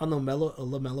chance on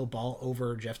LaMelo Ball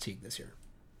over Jeff Teague this year.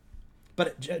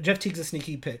 But Jeff Teague's a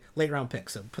sneaky pick, late round pick,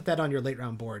 so put that on your late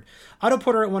round board. Otto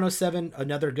Porter at 107,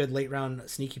 another good late round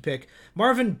sneaky pick.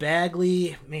 Marvin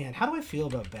Bagley, man, how do I feel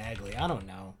about Bagley? I don't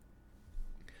know.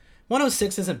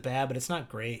 106 isn't bad, but it's not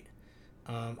great.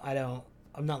 I'm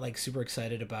not like super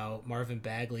excited about Marvin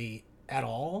Bagley at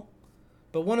all.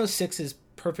 But 106 is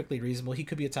perfectly reasonable. He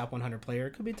could be a top 100 player.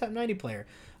 Could be a top 90 player.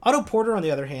 Otto Porter, on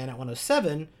the other hand, at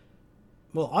 107,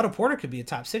 well, Otto Porter could be a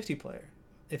top 60 player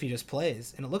if he just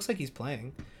plays. And it looks like he's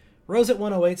playing. Rose at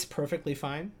 108 is perfectly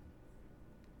fine.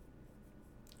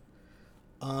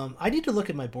 I need to look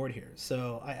at my board here.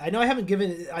 So I know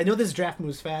I know this draft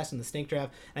moves fast in the snake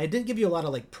draft. And I didn't give you a lot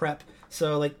of like prep.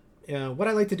 So like what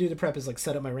I like to do to prep is like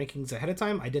set up my rankings ahead of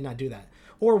time. I did not do that.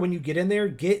 Or when you get in there,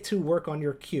 get to work on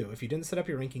your queue. If you didn't set up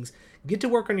your rankings, get to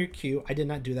work on your queue. I did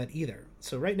not do that either.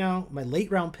 So right now, my late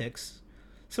round picks,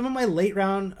 some of my late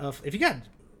round, if you got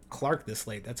Clark this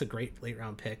late, that's a great late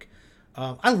round pick.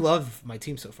 I love my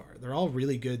team so far. They're all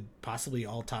really good, possibly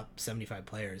all top 75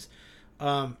 players.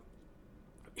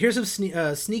 Here's some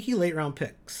sneaky late round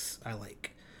picks I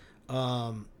like.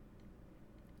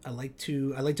 I like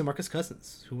DeMarcus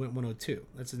Cousins, who went 102.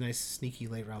 That's a nice sneaky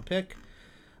late round pick.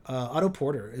 Otto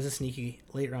Porter is a sneaky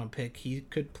late round pick. He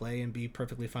could play and be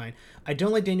perfectly fine. I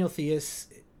don't like Daniel Theus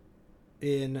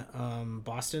in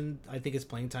Boston. I think his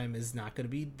playing time is not going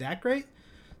to be that great.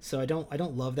 So I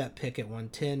don't love that pick at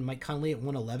 110. Mike Conley at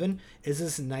 111 is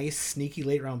this nice sneaky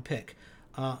late round pick.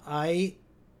 I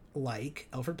like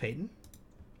Elfrid Payton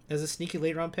as a sneaky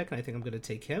late round pick, and I think I'm going to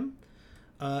take him.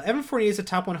 Evan Fournier is a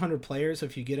top 100 player, so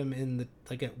if you get him in the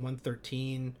at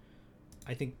 113,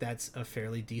 I think that's a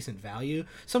fairly decent value.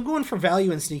 So I'm going for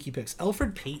value and sneaky picks.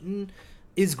 Elfrid Payton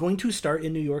is going to start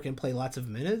in New York and play lots of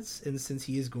minutes, and since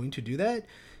he is going to do that,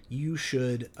 you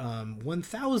should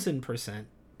 1,000%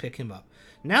 pick him up.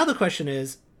 Now the question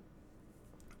is,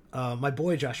 my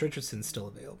boy Josh Richardson's still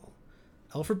available,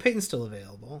 Elfrid Payton's still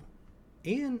available,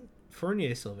 and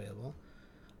Fournier's still available.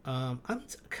 I'm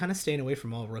kind of staying away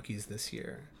from all rookies this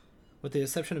year, with the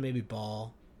exception of maybe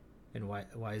Ball and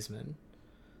Wiseman.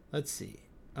 Let's see.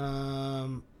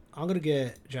 I'm going to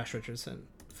get Josh Richardson.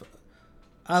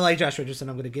 I like Josh Richardson.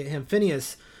 I'm going to get him.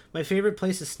 Phineas, my favorite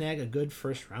place to snag a good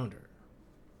first rounder.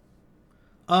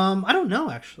 I don't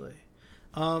know, actually.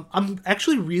 I'm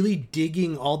actually really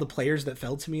digging all the players that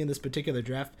fell to me in this particular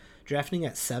draft, drafting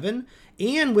at 7,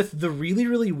 and with the really,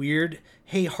 really weird,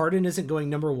 hey, Harden isn't going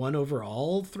number 1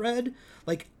 overall thread.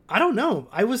 Like, I don't know.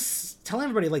 I was telling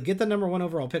everybody, like, get the number 1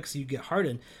 overall pick so you get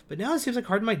Harden, but now it seems like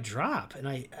Harden might drop, and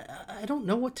I don't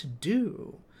know what to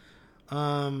do.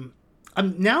 I'm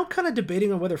now kind of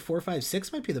debating on whether 4, 5,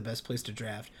 6 might be the best place to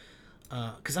draft,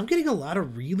 because I'm getting a lot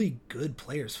of really good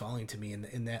players falling to me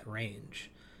in that range.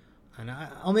 And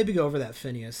I'll maybe go over that,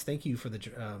 Phineas. Thank you for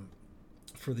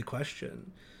the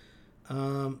question.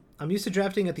 I'm used to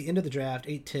drafting at the end of the draft,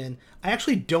 8-10. I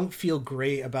actually don't feel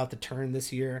great about the turn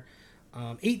this year.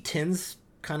 8-10's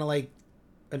kind of like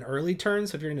an early turn,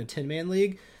 so if you're in a 10-man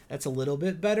league, that's a little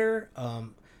bit better.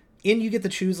 And you get to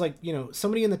choose, like,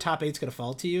 somebody in the top 8's going to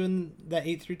fall to you in that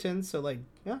 8 through 10. So, like,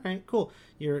 all right, cool.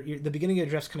 You're the beginning of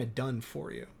your draft's kind of done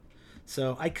for you.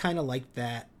 So I kind of like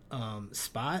that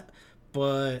spot.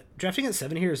 But drafting at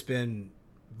 7 here has been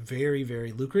very,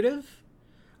 very lucrative.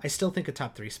 I still think a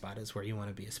top 3 spot is where you want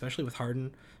to be, especially with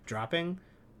Harden dropping.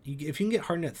 If you can get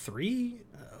Harden at 3,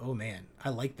 oh man, I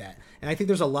like that. And I think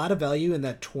there's a lot of value in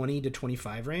that 20 to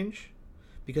 25 range,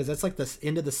 because that's like the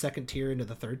end of the second tier into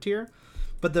the third tier.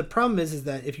 But the problem is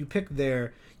that if you pick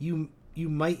there, you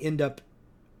might end up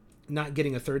not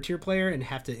getting a third tier player and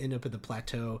have to end up at the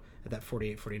plateau at that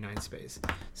 48, 49 space.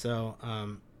 So,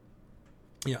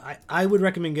 I would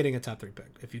recommend getting a top 3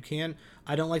 pick if you can.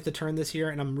 I don't like the turn this year,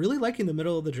 and I'm really liking the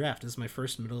middle of the draft. This is my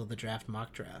first middle of the draft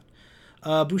mock draft.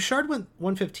 Bouchard went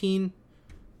 115.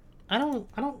 I don't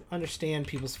understand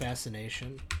people's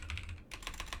fascination.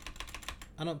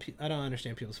 I don't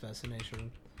understand people's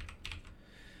fascination.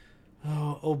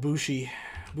 Oh, Bushi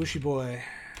boy.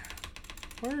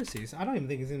 Where is he? I don't even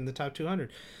think he's in the top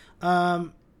 200.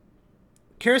 Karis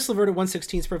LeVert at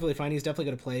 116 is perfectly fine. He's definitely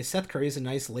going to play. Seth Curry is a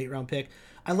nice late round pick.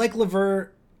 I like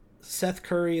LeVert, Seth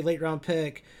Curry, late round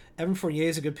pick. Evan Fournier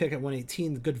is a good pick at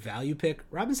 118, good value pick.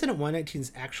 Robinson at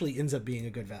 119 actually ends up being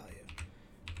a good value.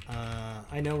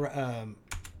 I know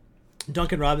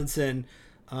Duncan Robinson,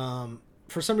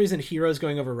 for some reason, Hero's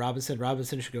going over Robinson.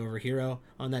 Robinson should go over Hero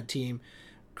on that team.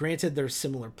 Granted, they're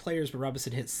similar players, but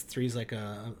Robinson hits threes like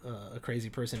a crazy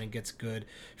person and gets good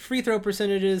free throw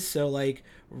percentages. So, like,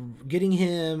 getting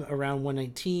him around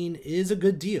 119 is a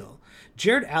good deal.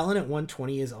 Jared Allen at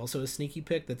 120 is also a sneaky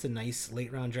pick. That's a nice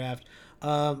late round draft.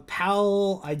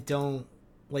 Powell, I don't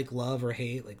love or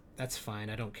hate. Like, that's fine.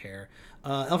 I don't care.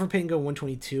 Elfrid Payton go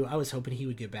 122. I was hoping he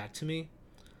would get back to me,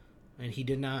 and he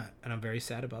did not, and I'm very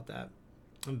sad about that.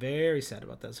 So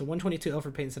 122,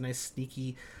 Elfrid Payton's a nice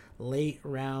sneaky late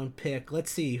round pick.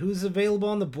 Let's see who's available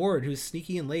on the board, who's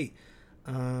sneaky and late.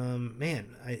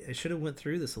 Man, I should have went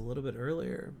through this a little bit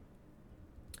earlier.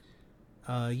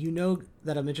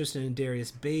 That I'm interested in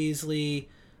Darius Bazley.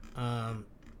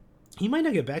 He might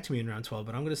not get back to me in round 12,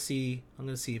 but I'm gonna see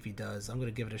if he does. I'm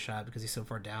gonna give it a shot because he's so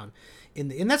far down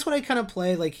and that's what I kind of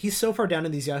play. Like, he's so far down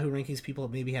in these Yahoo rankings, people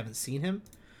maybe haven't seen him.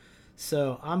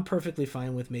 So I'm perfectly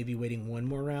fine with maybe waiting one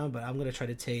more round, but I'm gonna try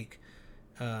to take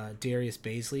Darius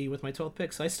Baisley with my 12th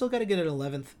pick. So I still got to get an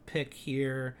 11th pick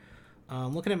here.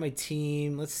 Looking at my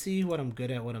team, let's see what I'm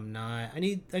good at, what I'm not.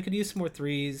 I could use some more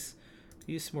threes,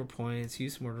 use some more points,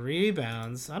 use some more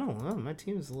rebounds. I don't know. My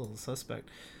team is a little suspect.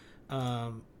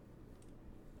 All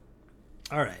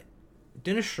right.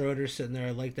 Dennis Schroeder sitting there.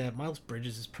 I like that. Miles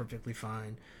Bridges is perfectly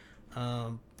fine.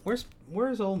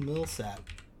 Where's old Millsap?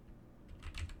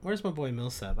 Where's my boy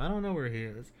Millsap? I don't know where he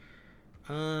is.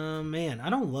 Man, I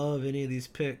don't love any of these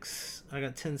picks. I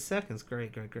got 10 seconds.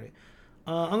 Great.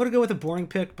 I'm going to go with a boring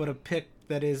pick, but a pick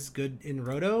that is good in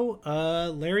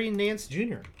Roto. Larry Nance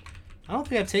Jr. I don't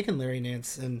think I've taken Larry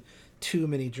Nance in too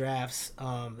many drafts.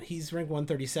 He's ranked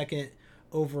 132nd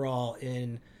overall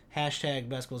in hashtag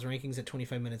basketball's rankings at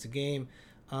 25 minutes a game.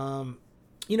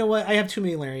 You know what? I have too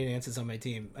many Larry Nances on my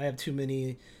team. I have too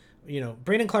many,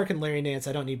 Brandon Clark and Larry Nance.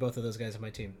 I don't need both of those guys on my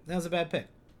team. That was a bad pick.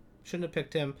 Shouldn't have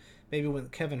picked him. Maybe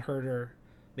with Kevin Huerter.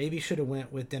 Maybe should have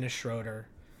went with Dennis Schroeder.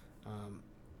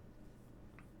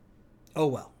 Oh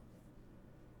well.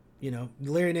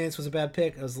 Larry Nance was a bad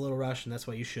pick. I was a little rushed, and that's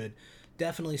why you should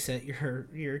definitely set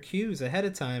your cues ahead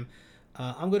of time.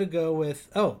 I'm going to go with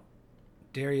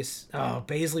Darius. Oh,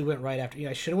 Baisley went right after. Yeah,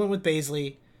 I should have went with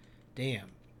Baisley. Damn.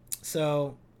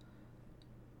 So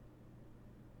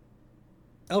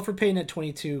Elfrid Payton at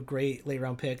 22, great late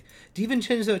round pick.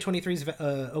 DiVincenzo at 23 is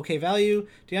okay value.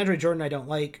 DeAndre Jordan I don't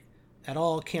like at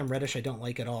all. Cam Reddish I don't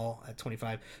like at all at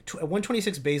 25. At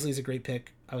 126, Baisley is a great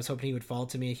pick. I was hoping he would fall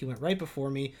to me. He went right before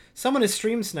me. Someone is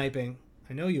stream sniping.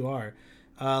 I know you are.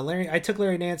 I took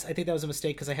Larry Nance. I think that was a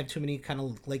mistake because I have too many kind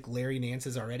of like Larry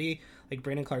Nances already. Like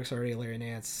Brandon Clark's already a Larry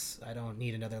Nance. I don't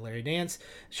need another Larry Nance.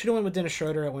 Should have went with Dennis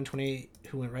Schroeder at 128,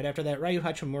 who went right after that. Ryu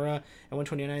Hachimura at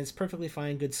 129 is perfectly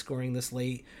fine. Good scoring this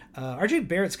late. RJ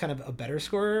Barrett's kind of a better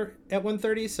scorer at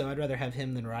 130, so I'd rather have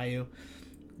him than Ryu.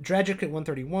 Dragic at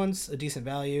 131's a decent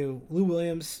value. Lou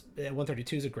Williams at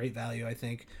 132 is a great value, I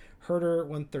think. Huerter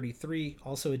 133,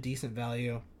 also a decent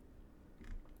value.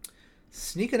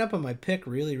 Sneaking up on my pick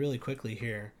really, really quickly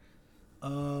here.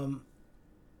 DeLon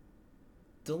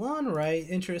Wright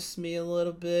interests me a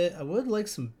little bit. I would like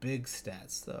some big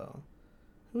stats though.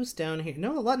 Who's down here?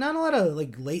 Not a lot of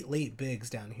like late bigs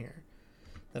down here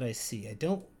that I see. I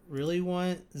don't really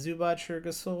want Zubac or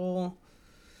Gasol.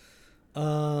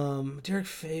 Derek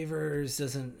Favors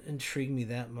doesn't intrigue me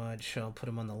that much. I'll put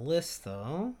him on the list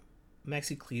though.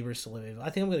 Maxi Kleber still available. I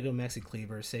think I'm going to go Maxi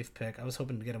Kleber, safe pick. I was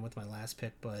hoping to get him with my last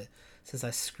pick, but since I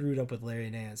screwed up with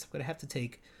Larry Nance, I'm going to have to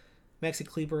take Maxi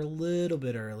Kleber a little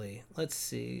bit early. Let's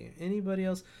see. Anybody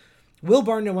else? Will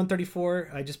Barton at 134.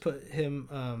 I just put him,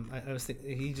 I was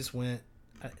thinking, he just went.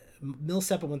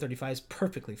 Millsap at 135 is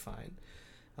perfectly fine.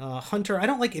 Hunter, I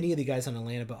don't like any of the guys on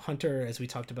Atlanta, but Hunter, as we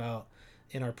talked about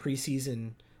in our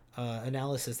preseason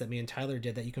analysis that me and Tyler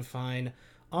did, that you can find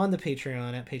on the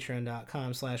Patreon at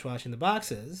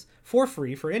patreon.com/watchingtheboxes for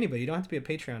free for anybody. You don't have to be a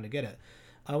Patreon to get it.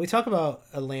 We talk about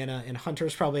Atlanta, and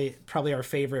Hunter's probably our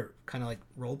favorite kind of like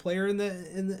role player in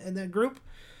that group.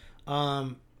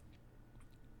 So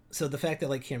the fact that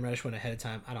like Cam Reddish went ahead of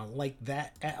time, I don't like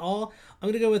that at all. I'm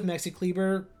gonna go with Maxi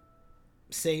Kleber,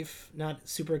 safe, not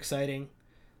super exciting,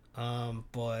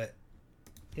 but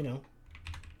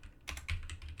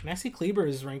Maxi Kleber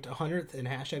is ranked 100th in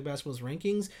hashtag basketball's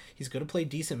rankings. He's going to play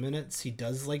decent minutes. He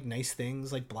does like nice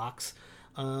things like blocks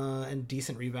and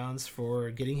decent rebounds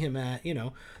for getting him at,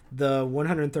 the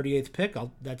 138th pick.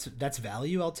 That's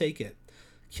value. I'll take it.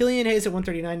 Killian Hayes at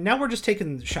 139. Now we're just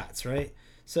taking shots, right?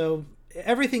 So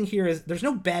everything here is, there's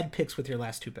no bad picks with your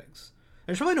last two picks.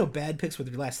 There's probably no bad picks with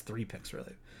your last three picks,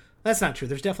 really. That's not true.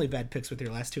 There's definitely bad picks with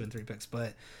your last 2 and 3 picks,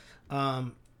 but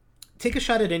take a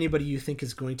shot at anybody you think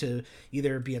is going to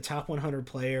either be a top 100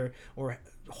 player or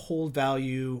hold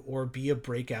value or be a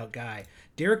breakout guy.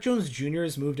 Derek Jones Jr.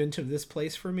 has moved into this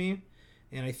place for me,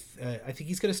 and I think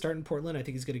he's going to start in Portland. I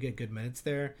think he's going to get good minutes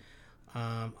there.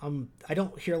 I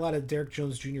don't hear a lot of Derek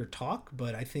Jones Jr. talk,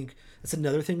 but I think that's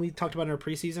another thing we talked about in our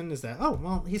preseason is that,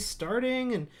 he's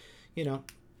starting, and,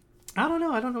 I don't know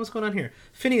what's going on here.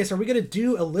 Phineas, are we going to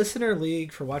do a listener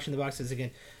league for Watching the Boxes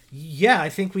again? Yeah, I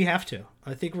think we have to.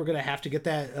 I think we're going to have to get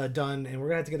that done, and we're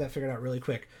going to have to get that figured out really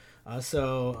quick.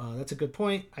 So that's a good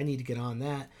point. I need to get on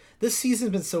that. This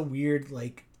season's been so weird,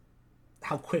 like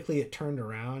how quickly it turned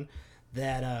around,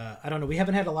 that I don't know. We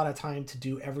haven't had a lot of time to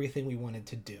do everything we wanted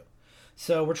to do.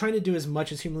 So we're trying to do as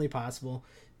much as humanly possible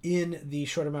in the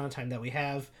short amount of time that we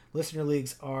have. Listener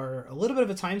leagues are a little bit of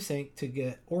a time sink to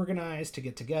get organized, to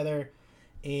get together.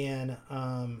 And,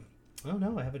 oh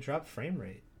no, I have a drop frame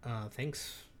rate.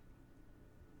 Thanks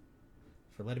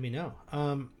for letting me know.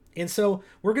 And so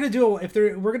we're going to do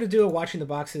a Watching the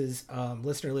Boxes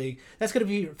listener league. That's going to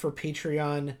be for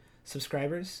Patreon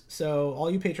subscribers. So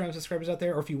all you Patreon subscribers out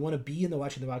there, or if you want to be in the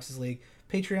Watching the Boxes League,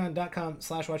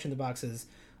 patreon.com/watchingtheboxes.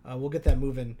 We'll get that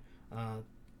moving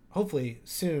hopefully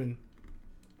soon.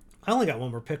 I only got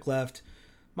one more pick left.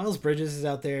 Miles Bridges is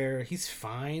out there. He's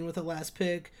fine with the last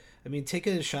pick. I mean, take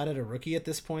a shot at a rookie at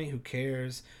this point. Who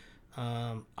cares?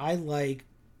 I like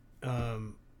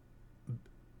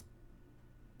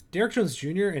Derrick Jones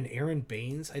Jr. and Aaron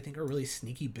Baines. I think are really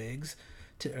sneaky bigs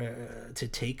to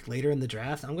take later in the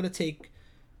draft. I'm going to take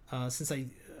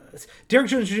Derrick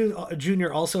Jones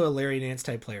Jr. also a Larry Nance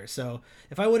type player. So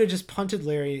if I would have just punted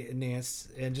Larry Nance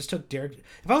and just took if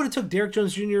I would have took Derrick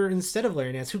Jones Jr. instead of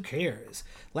Larry Nance, who cares?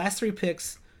 Last 3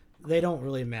 picks, they don't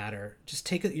really matter. Just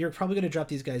take it. You're probably going to drop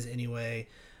these guys anyway.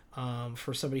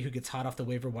 For somebody who gets hot off the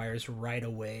waiver wires right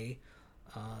away.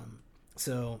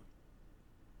 So,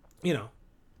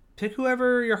 pick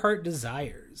whoever your heart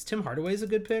desires. Tim Hardaway is a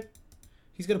good pick.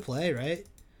 He's going to play, right?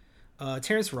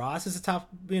 Terrence Ross is a top,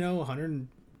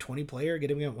 120 player.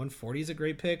 Getting him at 140 is a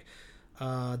great pick.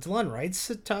 DeLon Wright's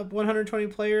a top 120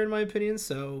 player in my opinion,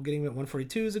 so getting him at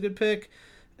 142 is a good pick.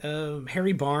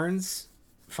 Harry Barnes,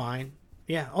 fine.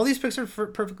 Yeah, all these picks are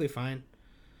perfectly fine.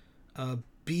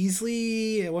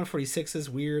 Beasley at 146 is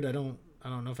weird. I don't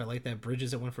know if I like that.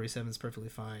 Bridges at 147 is perfectly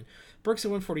fine. Burks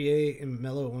at 148 and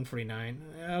Melo at 149.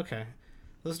 Okay,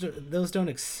 those don't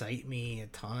excite me a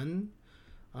ton.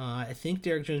 I think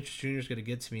Derrick Jones Jr. is going to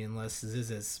get to me unless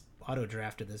Zizis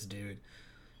auto-drafted this dude.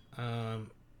 I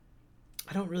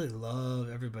don't really love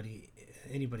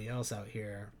anybody else out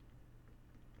here.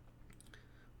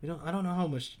 I don't know how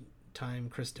much time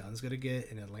Chris Dunn's going to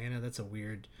get in Atlanta. That's a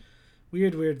weird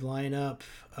lineup.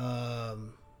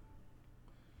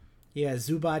 Yeah,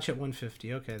 Zubac at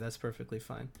 150. Okay, that's perfectly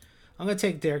fine. I'm going to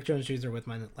take Derrick Jones Jr. with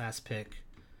my last pick.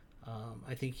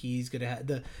 I think he's going to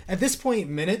have at this point,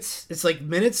 minutes, it's like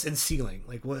minutes and ceiling.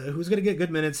 Like who's going to get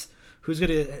good minutes? Who's got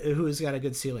a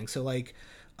good ceiling? So like,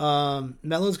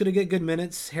 Melo's going to get good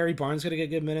minutes. Harry Barnes going to get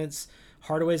good minutes.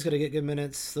 Hardaway's going to get good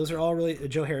minutes. Those are all really,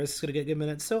 Joe Harris is going to get good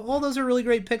minutes. So all those are really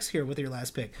great picks here with your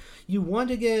last pick. You want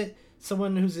to get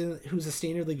someone who's a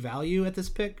standard league value at this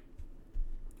pick.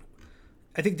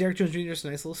 I think Derrick Jones Jr. is a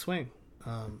nice little swing.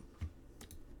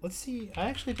 Let's see. I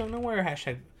actually don't know where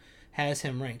hashtag has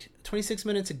him ranked. 26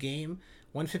 minutes a game,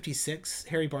 156.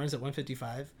 Harry Barnes at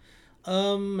 155.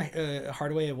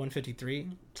 Hardaway at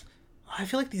 153. I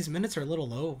feel like these minutes are a little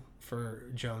low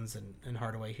for Jones and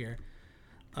Hardaway here.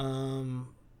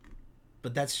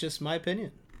 But that's just my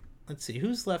opinion. Let's see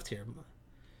who's left here.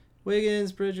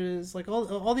 Wiggins, Bridges, like all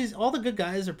the good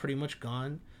guys are pretty much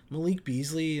gone. Malik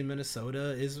Beasley in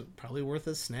Minnesota is probably worth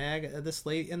a snag at this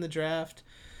late in the draft.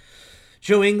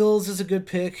 Joe Ingles is a good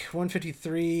pick,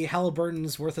 153.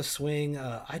 Halliburton's worth a swing.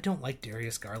 I don't like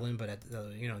Darius Garland, but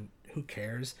who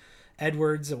cares?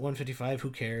 Edwards at 155,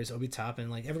 who cares? Obi Toppin,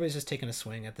 like everybody's just taking a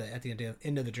swing at the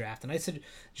end of the draft, and I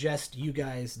suggest you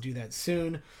guys do that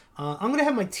soon. I'm gonna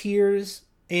have my tiers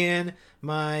and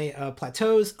my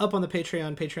plateaus up on the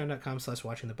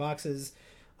patreon.com/watchingtheboxes.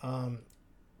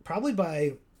 Probably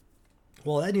that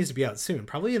needs to be out soon,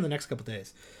 probably in the next couple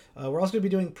days. We're also going to be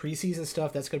doing preseason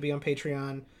stuff. That's going to be on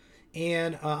Patreon.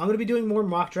 And I'm going to be doing more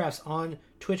mock drafts on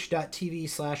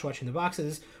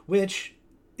twitch.tv/watchingtheboxes, which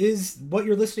is what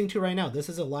you're listening to right now. This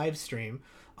is a live stream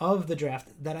of the draft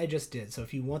that I just did. So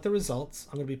if you want the results,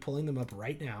 I'm going to be pulling them up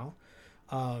right now.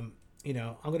 I'm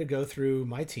going to go through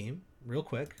my team real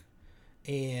quick.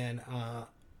 And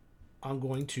I'm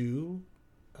going to,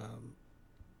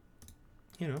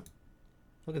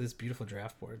 look at this beautiful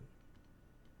draft board.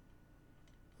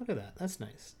 Look at that. That's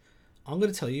nice. I'm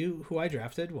going to tell you who I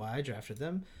drafted, why I drafted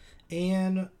them,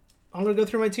 and I'm going to go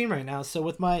through my team right now. So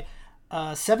with my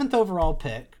 7th overall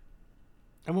pick,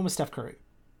 I went with Steph Curry.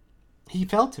 He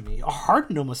fell to me.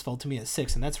 Harden almost fell to me at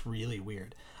 6, and that's really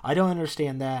weird. I don't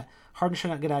understand that. Harden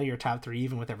should not get out of your top 3,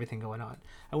 even with everything going on.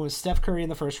 I went with Steph Curry in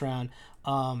the first round.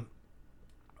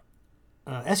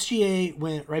 SGA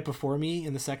went right before me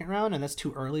in the second round, and that's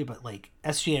too early, but like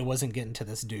SGA wasn't getting to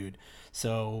this dude,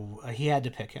 so he had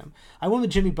to pick him. I went with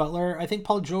Jimmy Butler. I think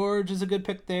Paul George is a good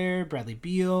pick there. Bradley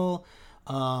Beal.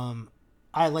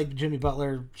 I like Jimmy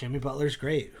Butler. Jimmy Butler's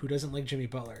great. Who doesn't like Jimmy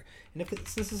Butler? And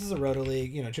since this is a roto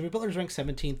league, Jimmy Butler's ranked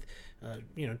 17th,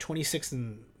 26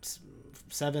 and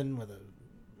 7 with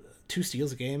 2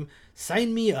 steals a game.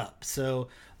 Sign me up. So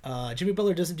Jimmy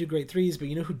Butler doesn't do great threes, but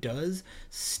you know who does?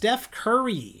 Steph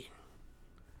Curry.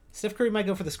 Steph Curry might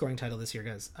go for the scoring title this year,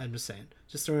 guys. I'm just saying.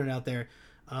 Just throwing it out there.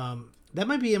 That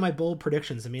might be in my bold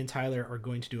predictions, and me and Tyler are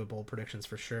going to do a bold predictions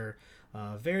for sure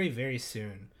very, very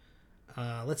soon.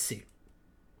 Let's see.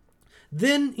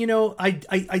 Then,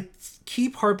 I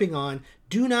keep harping on,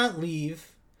 do not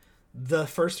leave the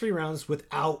first 3 rounds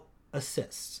without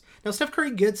assists. Now, Steph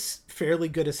Curry gets fairly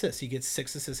good assists. He gets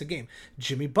 6 assists a game.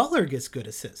 Jimmy Butler gets good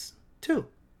assists, too,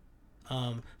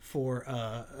 for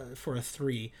a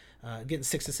 3, getting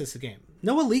 6 assists a game.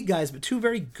 No elite guys, but 2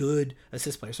 very good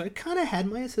assist players. So I kind of had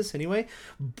my assists anyway,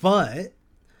 but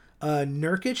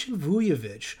Nurkic and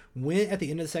Vujovic went at the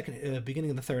end of the second,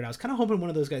 beginning of the third. I was kind of hoping one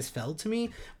of those guys fell to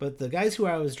me, but the guys who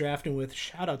I was drafting with,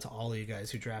 shout out to all of you guys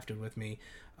who drafted with me.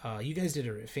 You guys did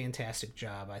a fantastic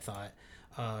job, I thought.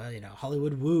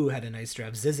 Hollywood Woo had a nice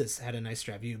draft. Zizis had a nice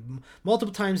draft.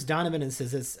 Multiple times, Donovan and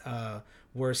Zizis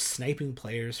were sniping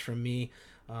players from me.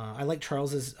 I like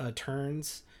Charles's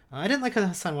turns. I didn't like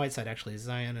Hassan Whiteside, actually,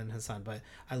 Zion and Hassan, but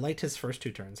I liked his first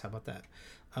 2 turns. How about that?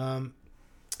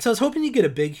 So I was hoping you get a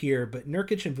big here, but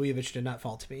Nurkic and Vujovic did not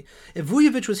fall to me. If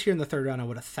Vujovic was here in the third round, I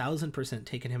would 1,000%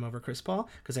 taken him over Chris Paul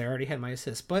because I already had my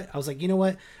assists. But I was like, you know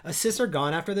what? Assists are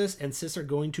gone after this, and assists are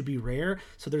going to be rare,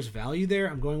 so there's value there.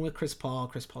 I'm going with Chris Paul.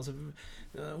 Chris Paul's when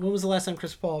was the last time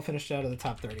Chris Paul finished out of the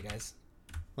top 30, guys?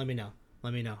 Let me know.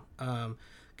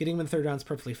 Getting him in the third round is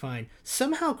perfectly fine.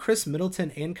 Somehow Chris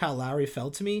Middleton and Kyle Lowry fell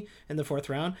to me in the fourth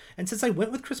round, and since I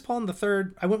went with Chris Paul in the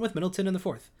third, I went with Middleton in the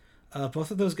fourth.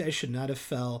 Both of those guys should not have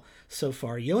fell so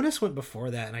far. Jonas went before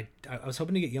that, and I was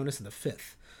hoping to get Jonas in the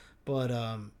fifth. But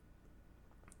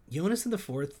Jonas in the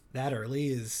fourth that early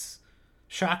is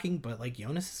shocking, but like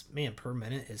Jonas, man, per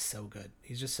minute is so good.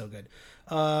 He's just so good.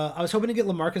 I was hoping to get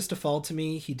LaMarcus to fall to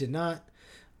me. He did not.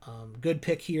 Good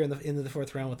pick here in the end of the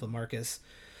fourth round with LaMarcus.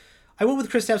 I went with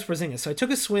Kristaps Porzingis. So I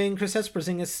took a swing. Kristaps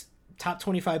Porzingis, top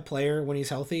 25 player when he's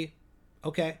healthy.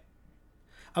 Okay.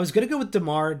 I was going to go with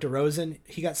DeMar DeRozan.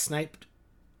 He got sniped,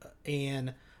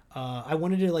 and I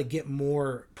wanted to like get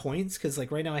more points because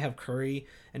like right now I have Curry,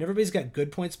 and everybody's got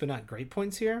good points but not great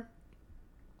points here.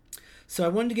 So I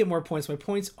wanted to get more points. My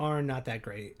points are not that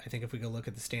great. I think if we go look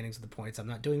at the standings of the points, I'm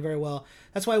not doing very well.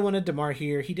 That's why I wanted DeMar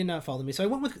here. He did not follow me. So I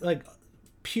went with like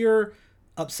pure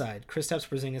upside, Kristaps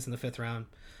Porzingis in the 5th round.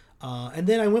 And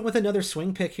then I went with another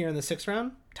swing pick here in the 6th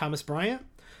round, Thomas Bryant.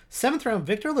 7th round,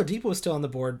 Victor Oladipo was still on the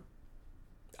board.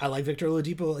 I like Victor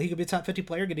Oladipo. He could be a top 50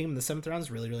 player. Getting him in the 7th round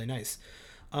is really, really nice.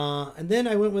 And then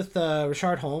I went with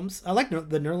Rashard Holmes. I like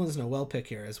the Nerlens Noel pick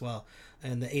here as well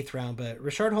in the 8th round, but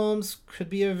Rashard Holmes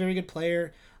could be a very good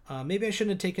player. Maybe I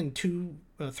shouldn't have taken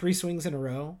 3 swings in a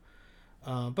row,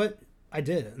 but I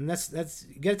did. And that's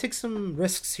you got to take some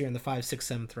risks here in the 5th,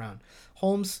 6th, 7th round.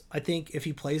 Holmes, I think if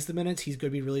he plays the minutes, he's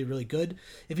going to be really, really good.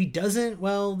 If he doesn't,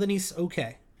 well, then he's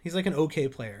okay. He's like an okay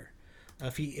player.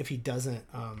 If he doesn't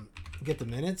get the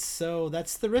minutes, so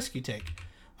that's the risk you take.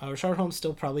 Rashard Holmes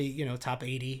still probably top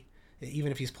 80,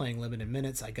 even if he's playing limited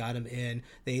minutes. I got him in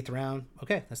the 8th round.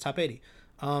 Okay, that's top 80.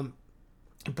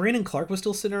 Brandon Clark was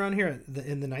still sitting around here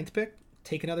in the 9th pick.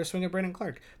 Take another swing at Brandon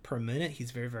Clark. Per minute,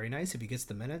 he's very, very nice. If he gets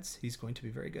the minutes, he's going to be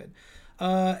very good.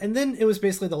 And then it was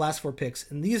basically the last 4 picks,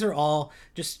 and these are all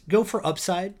just go for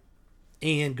upside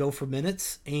and go for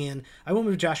minutes. And I went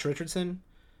with Josh Richardson.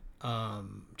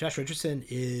 Josh Richardson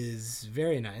is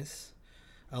very nice.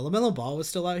 LaMelo Ball was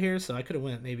still out here, so I could have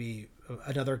went maybe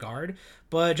another guard.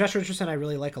 But Josh Richardson I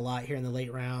really like a lot here in the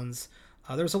late rounds.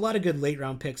 There was a lot of good late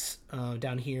round picks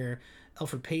down here.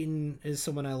 Elfrid Payton is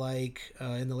someone I like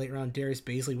in the late round. Darius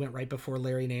Bazley went right before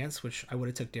Larry Nance, which I would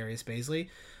have took Darius Bazley.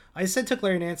 I said took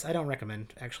Larry Nance. I don't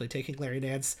recommend actually taking Larry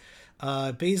Nance.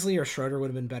 Bazley or Schroeder would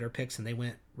have been better picks, and they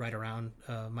went right around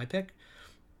my pick.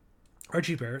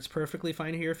 RG Barrett's perfectly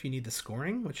fine here if you need the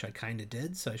scoring, which I kind of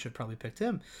did, so I should probably picked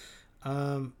him.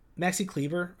 Maxi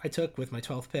Kleber I took with my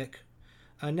 12th pick.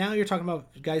 Now you're talking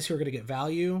about guys who are going to get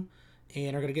value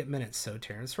and are going to get minutes. So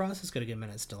Terrence Ross is going to get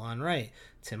minutes. DeLon Wright.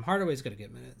 Tim Hardaway is going to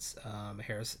get minutes.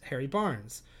 Harry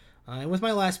Barnes. And with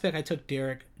my last pick, I took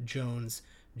Derek Jones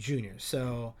Jr.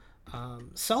 So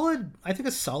solid. I think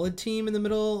a solid team in the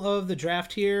middle of the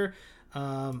draft here.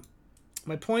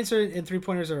 My points and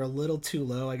 3-pointers are a little too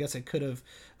low. I guess I could have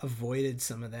avoided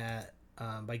some of that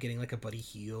by getting like a Buddy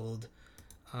Hield.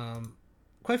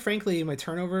 Quite frankly, my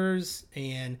turnovers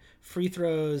and free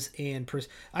throws and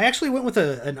I actually went with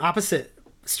an opposite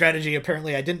strategy.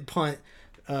 Apparently, I didn't punt.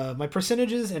 My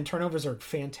percentages and turnovers are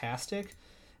fantastic,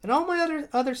 and all my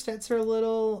other stats are a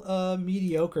little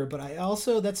mediocre. But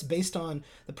that's based on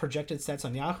the projected stats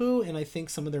on Yahoo, and I think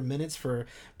some of their minutes for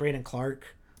Brandon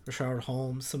Clark, Rashard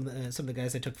Holmes, some of the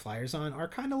guys I took flyers on are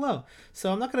kind of low.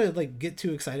 So I'm not gonna like get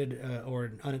too excited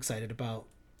or unexcited about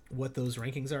what those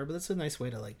rankings are, but that's a nice way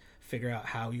to like figure out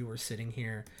how you were sitting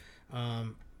here.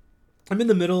 I'm in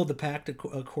the middle of the pack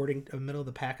according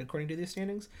to these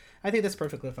standings. I think that's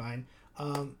perfectly fine.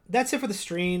 That's it for the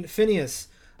stream. Phineas,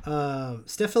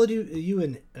 Steph filled you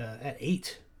in at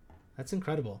 8. That's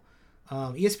incredible.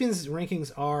 ESPN's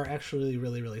rankings are actually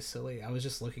really, really silly. I was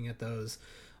just looking at those.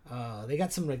 They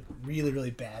got some like really,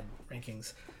 really bad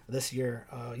rankings this year.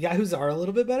 Yahoo's are a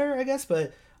little bit better, I guess,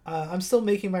 but I'm still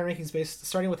making my rankings based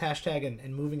starting with hashtag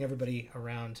and moving everybody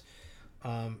around.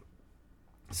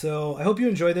 So I hope you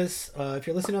enjoy this. If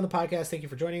you're listening on the podcast, thank you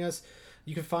for joining us.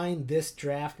 You can find this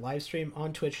draft live stream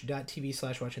on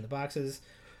twitch.tv/watchingtheboxes.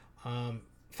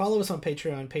 Follow us on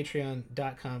Patreon,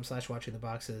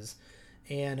 patreon.com/watchingtheboxes.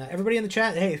 And everybody in the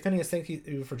chat, hey, Phineas, thank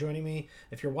you for joining me.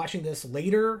 If you're watching this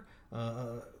later,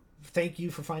 thank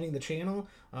you for finding the channel.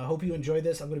 I hope you enjoyed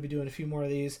this. I'm going to be doing a few more of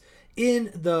these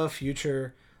in the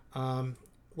future.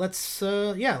 Let's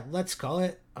call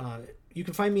it. You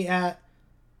can find me at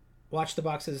Watch the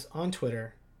Boxes on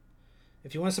Twitter.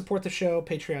 If you want to support the show,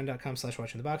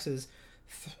 patreon.com/watchingtheboxes.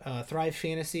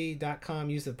 ThriveFantasy.com.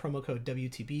 Use the promo code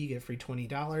WTB, get free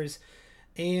 $20.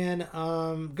 And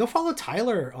go follow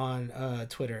Tyler on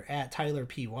Twitter at Tyler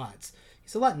P. Watts.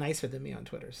 He's a lot nicer than me on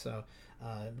Twitter, so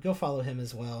go follow him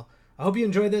as well. I hope you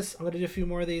enjoyed this. I'm going to do a few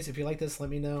more of these. If you like this, let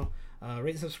me know.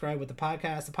 Rate and subscribe with the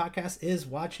podcast. The podcast is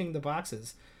Watching the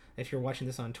Boxes if you're watching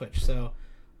this on Twitch. So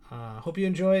hope you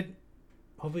enjoyed.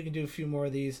 Hope we can do a few more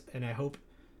of these, and I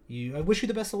wish you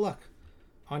the best of luck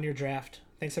on your draft.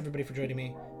 Thanks everybody for joining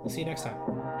me. We'll see you next time.